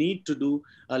post, you need to do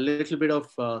a little bit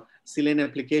of silane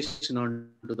application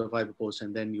onto the fiber post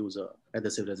and then use a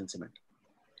adhesive resin cement.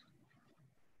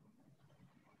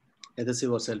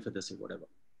 Adhesive or self-adhesive, whatever.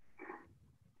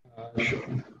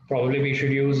 Probably we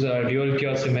should use dual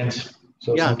cure cements.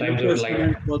 So yeah, sometimes it will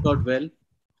like work out well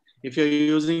if you're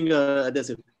using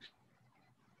adhesive.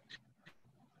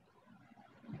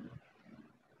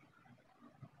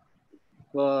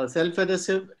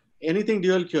 Self-adhesive, anything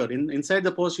dual cure. Inside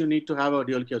the post, you need to have a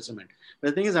dual cure cement.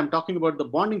 The thing is, I'm talking about the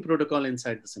bonding protocol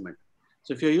inside the cement.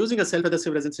 So if you're using a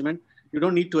self-adhesive resin cement, you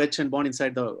don't need to etch and bond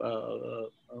inside the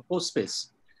post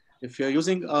space. If you're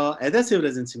using adhesive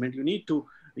resin cement, you need to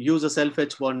use a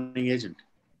self-etch bonding agent.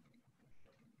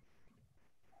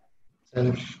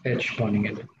 Self-etch bonding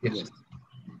agent, yes.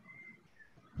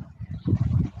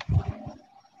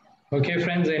 Okay,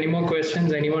 friends, any more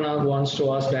questions? Anyone else wants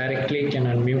to ask directly can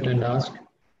unmute and ask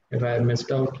if I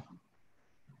missed out.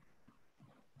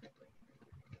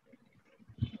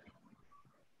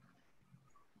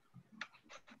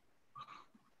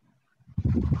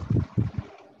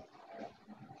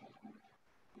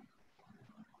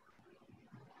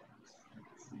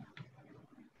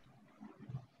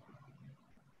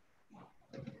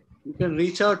 You can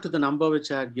reach out to the number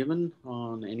which I had given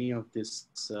on any of this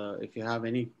if you have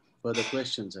any further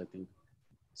questions, I think.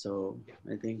 So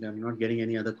I think I'm not getting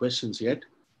any other questions yet.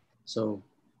 So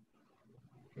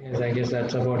Yes, I guess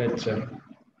that's about it, sir.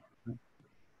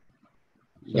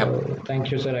 So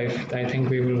thank you, sir. I think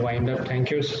we will wind up.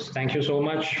 Thank you so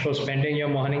much for spending your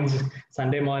mornings,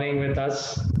 Sunday morning with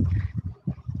us,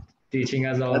 teaching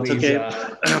us all that's these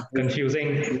okay.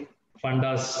 confusing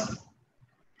fundas.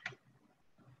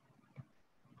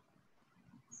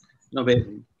 No, wait,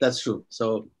 that's true.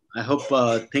 So I hope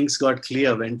things got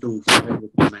clear when to go ahead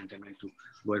with comment and when to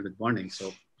go ahead with bonding.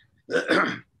 So,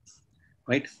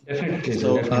 right? Definitely,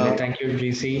 So, sir. Definitely. Thank you,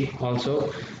 GC,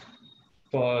 also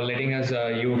for letting us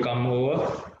you come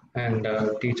over and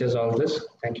teach us all this.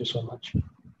 Thank you so much.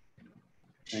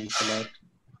 Thanks a lot.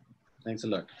 Thanks a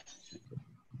lot.